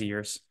millions of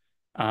years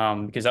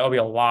because that would be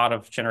a lot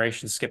of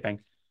generations skipping.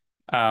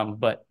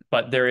 But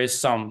there is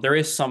some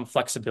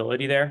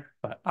flexibility there.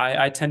 But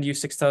I tend to use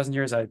 6,000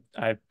 years. I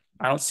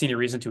don't see any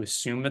reason to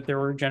assume that there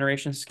were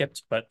generations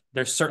skipped, but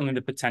there's certainly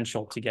the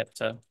potential to get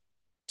to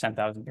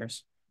 10,000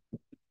 years.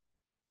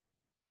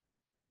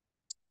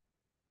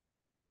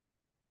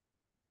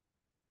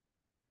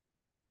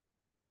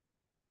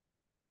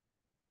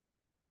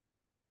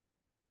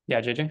 Yeah,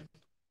 JJ?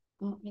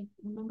 Well, I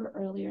remember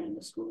earlier in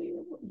the school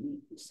year,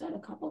 you said a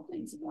couple of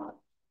things about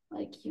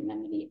like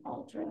humanity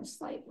altering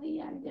slightly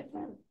and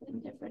different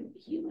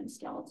human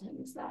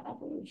skeletons that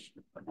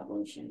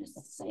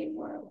evolutionists say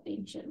were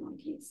ancient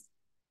monkeys.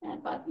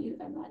 And that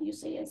you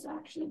say is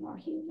actually more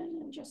human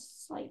and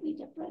just slightly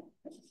different.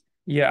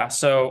 Yeah,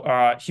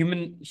 so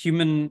human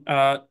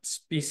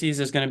species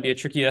is going to be a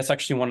tricky. That's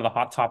actually one of the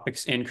hot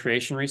topics in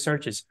creation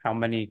research is how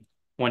many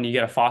when you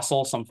get a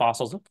fossil, some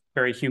fossils look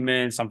very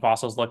human, some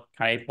fossils look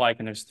kind of ape-like,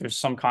 and there's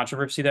some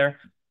controversy there.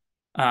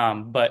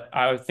 But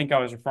I think I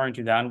was referring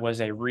to then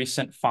was a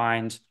recent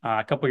find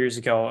a couple years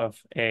ago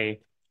of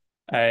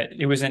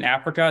it was in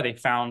Africa. They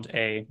found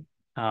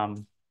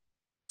um,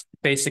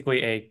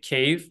 basically a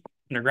cave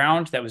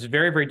underground that was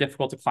very, very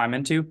difficult to climb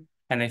into,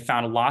 and they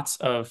found lots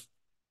of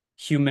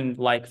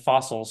human-like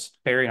fossils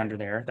buried under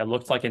there that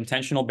looked like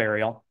intentional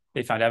burial.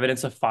 They found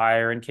evidence of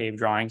fire and cave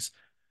drawings,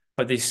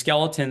 but these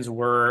skeletons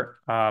were,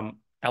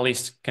 at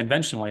least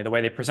conventionally, the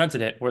way they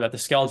presented it, were that the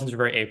skeletons were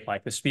very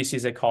ape-like. The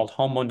species they called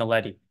Homo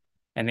naledi,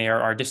 and they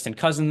are our distant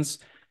cousins.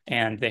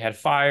 And they had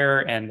fire,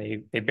 and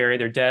they bury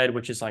their dead,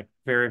 which is like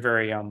very,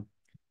 very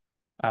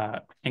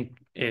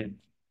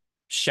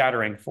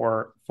shattering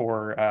for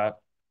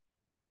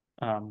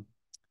um,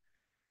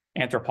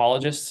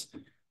 anthropologists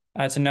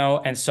to know.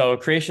 And so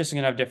creationists are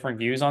going to have different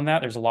views on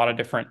that. There's a lot of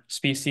different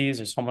species.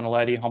 There's Homo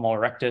naledi, Homo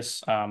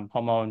erectus,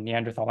 Homo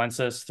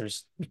neanderthalensis.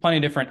 There's plenty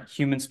of different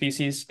human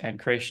species, and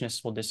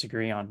creationists will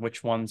disagree on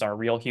which ones are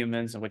real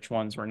humans and which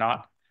ones were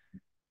not.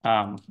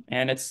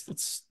 And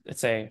it's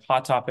a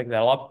hot topic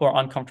that a lot of people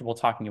are uncomfortable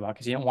talking about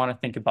because you don't want to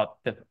think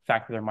about the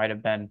fact that there might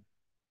have been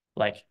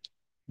like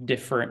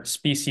different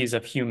species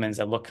of humans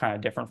that look kind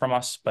of different from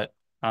us. But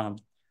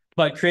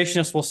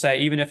creationists will say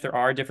even if there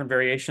are different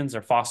variations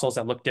or fossils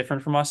that look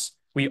different from us,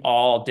 we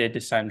all did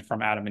descend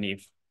from Adam and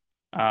Eve.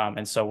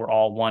 And so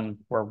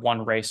we're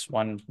one race,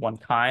 one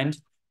kind.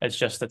 It's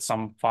just that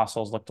some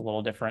fossils looked a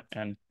little different.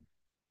 And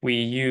we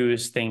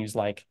use things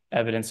like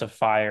evidence of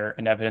fire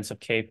and evidence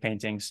of cave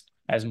paintings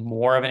as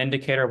more of an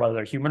indicator of whether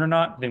they're human or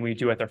not than we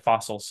do with their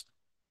fossils.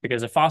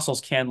 Because the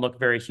fossils can look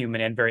very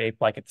human and very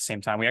ape-like at the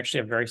same time. We actually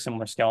have very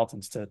similar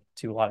skeletons to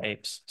a lot of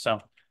apes.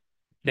 So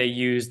they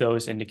use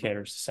those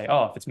indicators to say,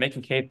 oh, if it's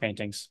making cave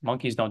paintings,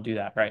 monkeys don't do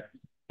that, right?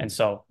 And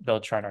so they'll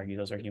try to argue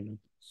those are human.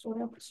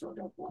 Sort of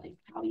like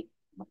how you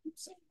what you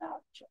say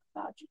about genetic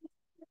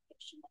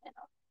variation and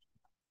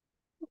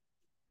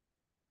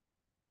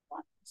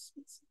one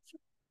species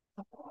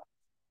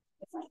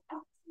it's like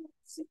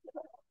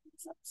singular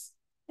organisms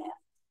and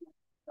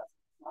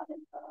not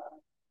in the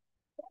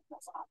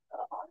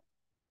art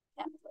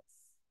and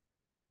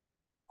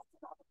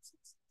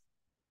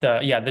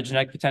The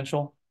genetic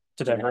potential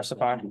to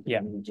diversify.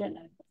 Yeah.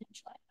 Genetic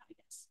potential, I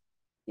guess.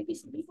 Maybe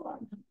some people are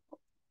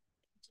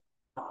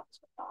dogs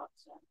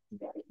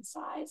vary in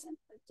size and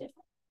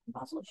different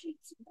muscle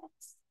shapes and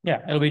things.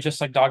 Yeah, it'll be just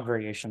like dog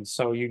variations.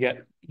 So you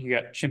get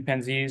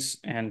chimpanzees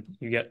and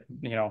you get,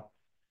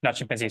 not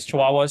chimpanzees,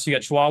 chihuahuas. You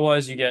get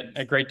chihuahuas, you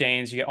get Great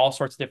Danes, you get all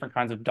sorts of different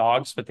kinds of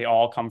dogs, but they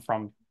all come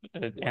from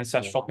an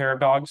ancestral pair of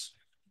dogs.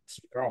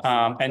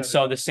 And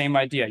so the same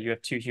idea, you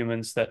have two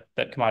humans that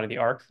come out of the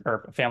ark,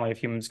 or a family of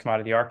humans come out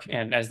of the ark,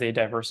 and as they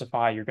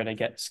diversify, you're going to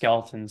get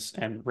skeletons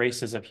and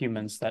races of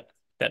humans that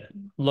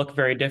look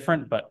very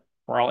different, but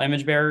we're all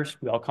image bearers.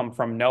 We all come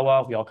from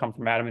Noah. We all come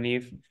from Adam and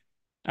Eve.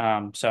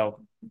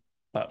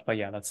 But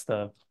yeah,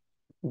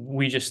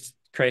 we just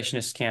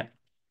creationists can't.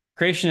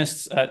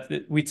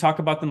 Creationists, we talk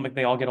about them like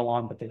they all get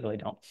along, but they really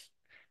don't.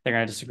 They're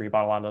going to disagree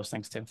about a lot of those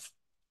things too.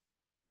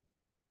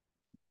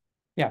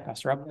 Yeah,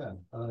 Pastor Rob.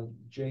 Yeah,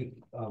 Jake,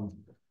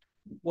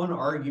 one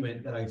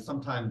argument that I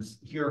sometimes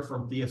hear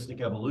from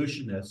theistic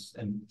evolutionists,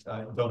 and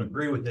I don't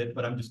agree with it,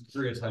 but I'm just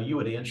curious how you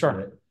would answer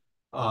it.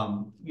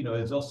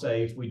 As they'll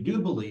say, if we do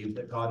believe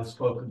that God has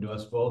spoken to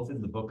us both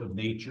in the book of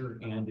nature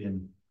and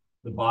in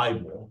the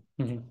Bible,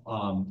 and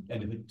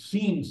if it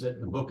seems that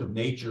the book of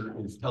nature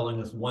is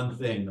telling us one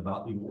thing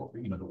about the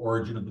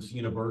origin of this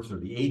universe or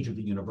the age of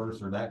the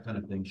universe or that kind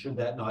of thing, should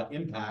that not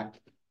impact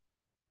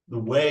the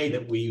way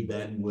that we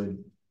then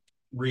would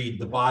read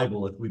the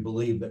Bible if we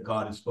believe that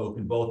God has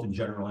spoken both in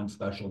general and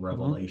special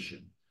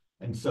revelation?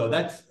 And so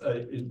that's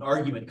an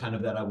argument kind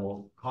of that I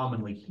will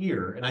commonly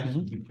hear. And I just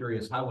would be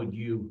curious, how would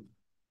you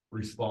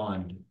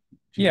respond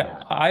to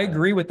that? I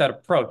agree with that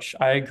approach.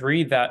 I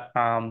agree that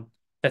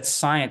that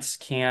science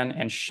can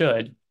and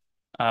should,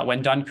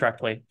 when done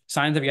correctly,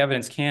 scientific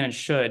evidence can and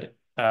should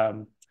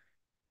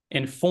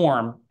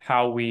inform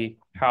how we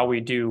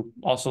do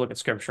also look at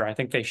scripture. I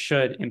think they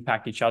should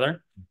impact each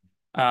other.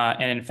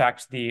 And in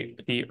fact,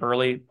 these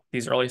early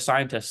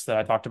scientists that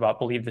I talked about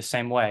believe the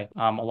same way.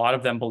 A lot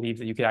of them believe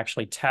that you could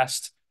actually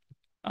test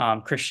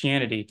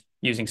Christianity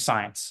using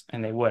science,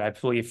 and they would. I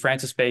believe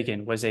Francis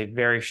Bacon was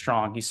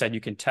he said you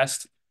can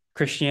test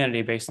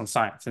Christianity based on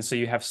science. And so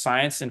you have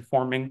science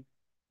informing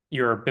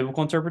your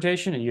biblical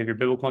interpretation, and you have your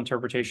biblical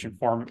interpretation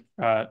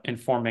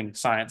informing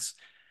science.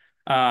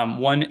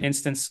 One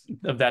instance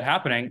of that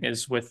happening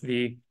is with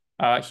the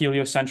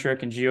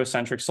heliocentric and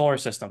geocentric solar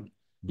system.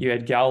 You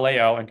had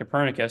Galileo and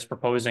Copernicus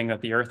proposing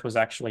that the Earth was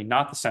actually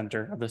not the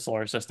center of the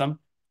solar system.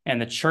 And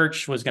the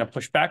church was going to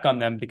push back on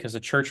them because the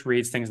church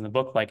reads things in the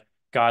book like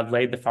God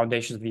laid the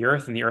foundations of the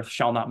earth and the earth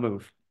shall not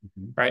move.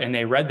 Right. And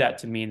they read that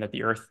to mean that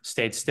the earth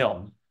stayed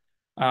still.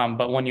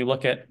 But when you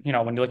look at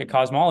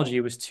cosmology,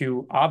 it was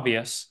too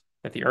obvious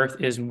that the earth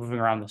is moving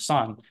around the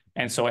sun.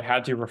 And so it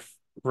had to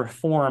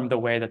reform the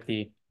way that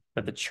the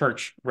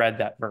church read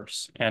that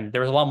verse. And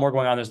there was a lot more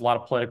going on. There's a lot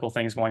of political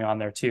things going on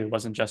there too. It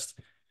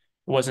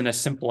wasn't as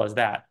simple as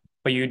that.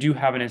 But you do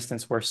have an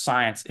instance where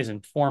science is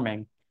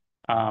informing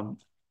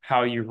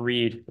how you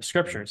read the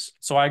scriptures.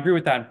 So I agree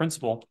with that in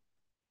principle.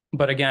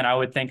 But again, I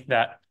would think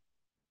that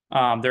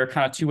there are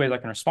kind of two ways I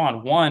can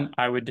respond. One,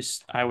 I would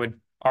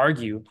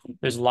argue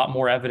there's a lot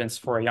more evidence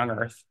for a young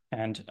Earth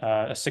and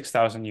a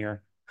 6,000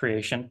 year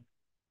creation.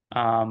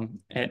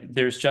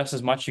 There's just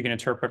as much you can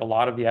interpret a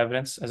lot of the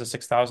evidence as a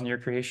 6,000 year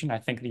creation. I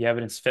think the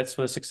evidence fits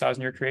with a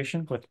 6,000 year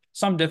creation with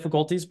some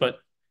difficulties, but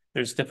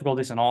there's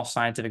difficulties in all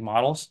scientific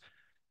models.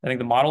 I think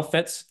the model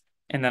fits.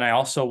 And then I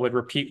also would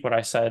repeat what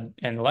I said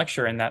in the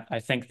lecture, in that I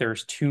think there are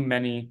too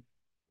many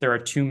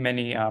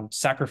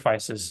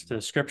sacrifices to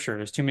the scripture.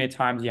 There's too many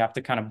times you have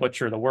to kind of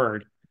butcher the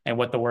word and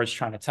what the word's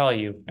trying to tell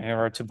you in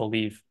order to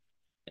believe.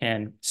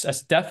 And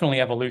that's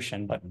definitely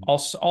evolution, but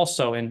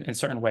also in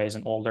certain ways,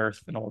 an old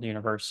earth, an old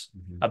universe,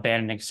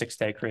 abandoning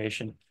 6-day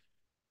creation.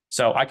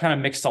 So I kind of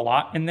mixed a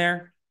lot in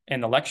there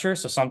in the lecture.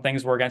 So some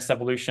things were against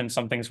evolution,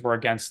 some things were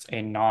against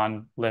a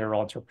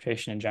non-literal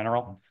interpretation in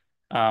general.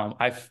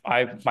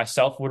 I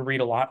myself would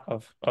read a lot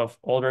of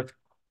old earth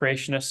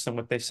creationists and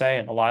what they say,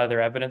 and a lot of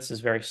their evidence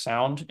is very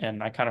sound.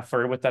 And I kind of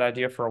flirted with that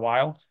idea for a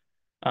while.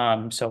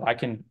 So I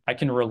can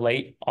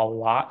relate a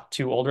lot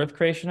to old earth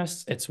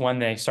creationists. It's when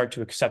they start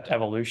to accept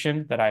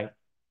evolution that I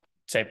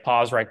say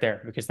pause right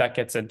there, because that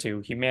gets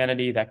into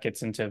humanity, that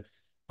gets into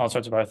all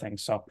sorts of other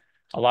things. So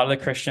a lot of the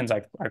Christians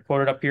I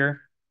quoted up here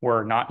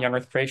were not young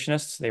earth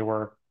creationists. They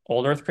were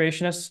old earth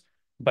creationists,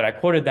 but I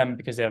quoted them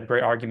because they have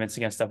great arguments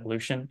against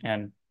evolution.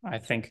 And I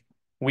think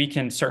we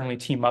can certainly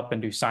team up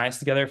and do science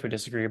together if we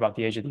disagree about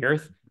the age of the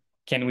earth.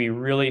 Can we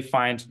really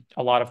find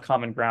a lot of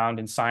common ground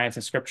in science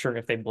and scripture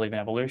if they believe in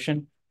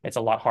evolution? It's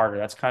a lot harder.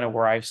 That's kind of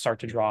where I start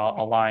to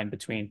draw a line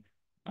between,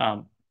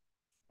 not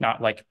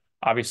like,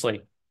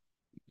 obviously,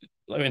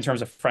 in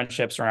terms of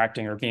friendships or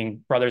acting or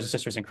being brothers and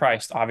sisters in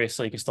Christ,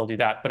 obviously you can still do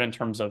that. But in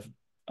terms of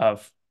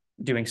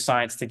doing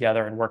science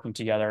together and working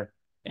together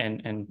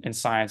in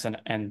science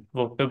and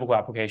biblical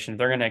application,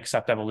 they're going to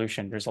accept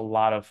evolution. There's a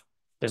lot of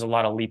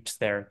leaps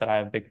there that I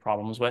have big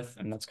problems with,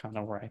 and that's kind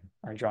of where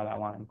I draw that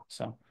line.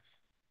 So,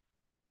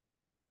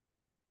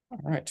 all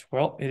right.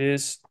 Well, it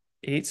is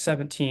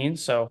 8:17,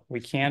 so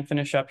we can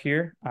finish up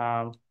here.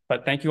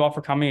 But thank you all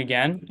for coming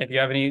again. If you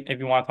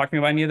want to talk to me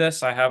about any of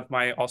this, I have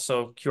my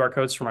also QR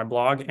codes for my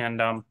blog, and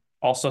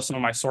also some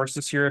of my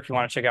sources here if you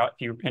want to check out,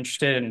 if you're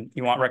interested and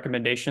you want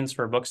recommendations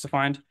for books to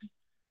find.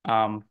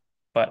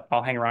 But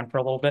I'll hang around for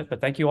a little bit. But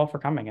thank you all for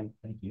coming, and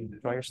Thank you.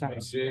 enjoy your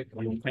snacks.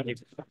 Thank you.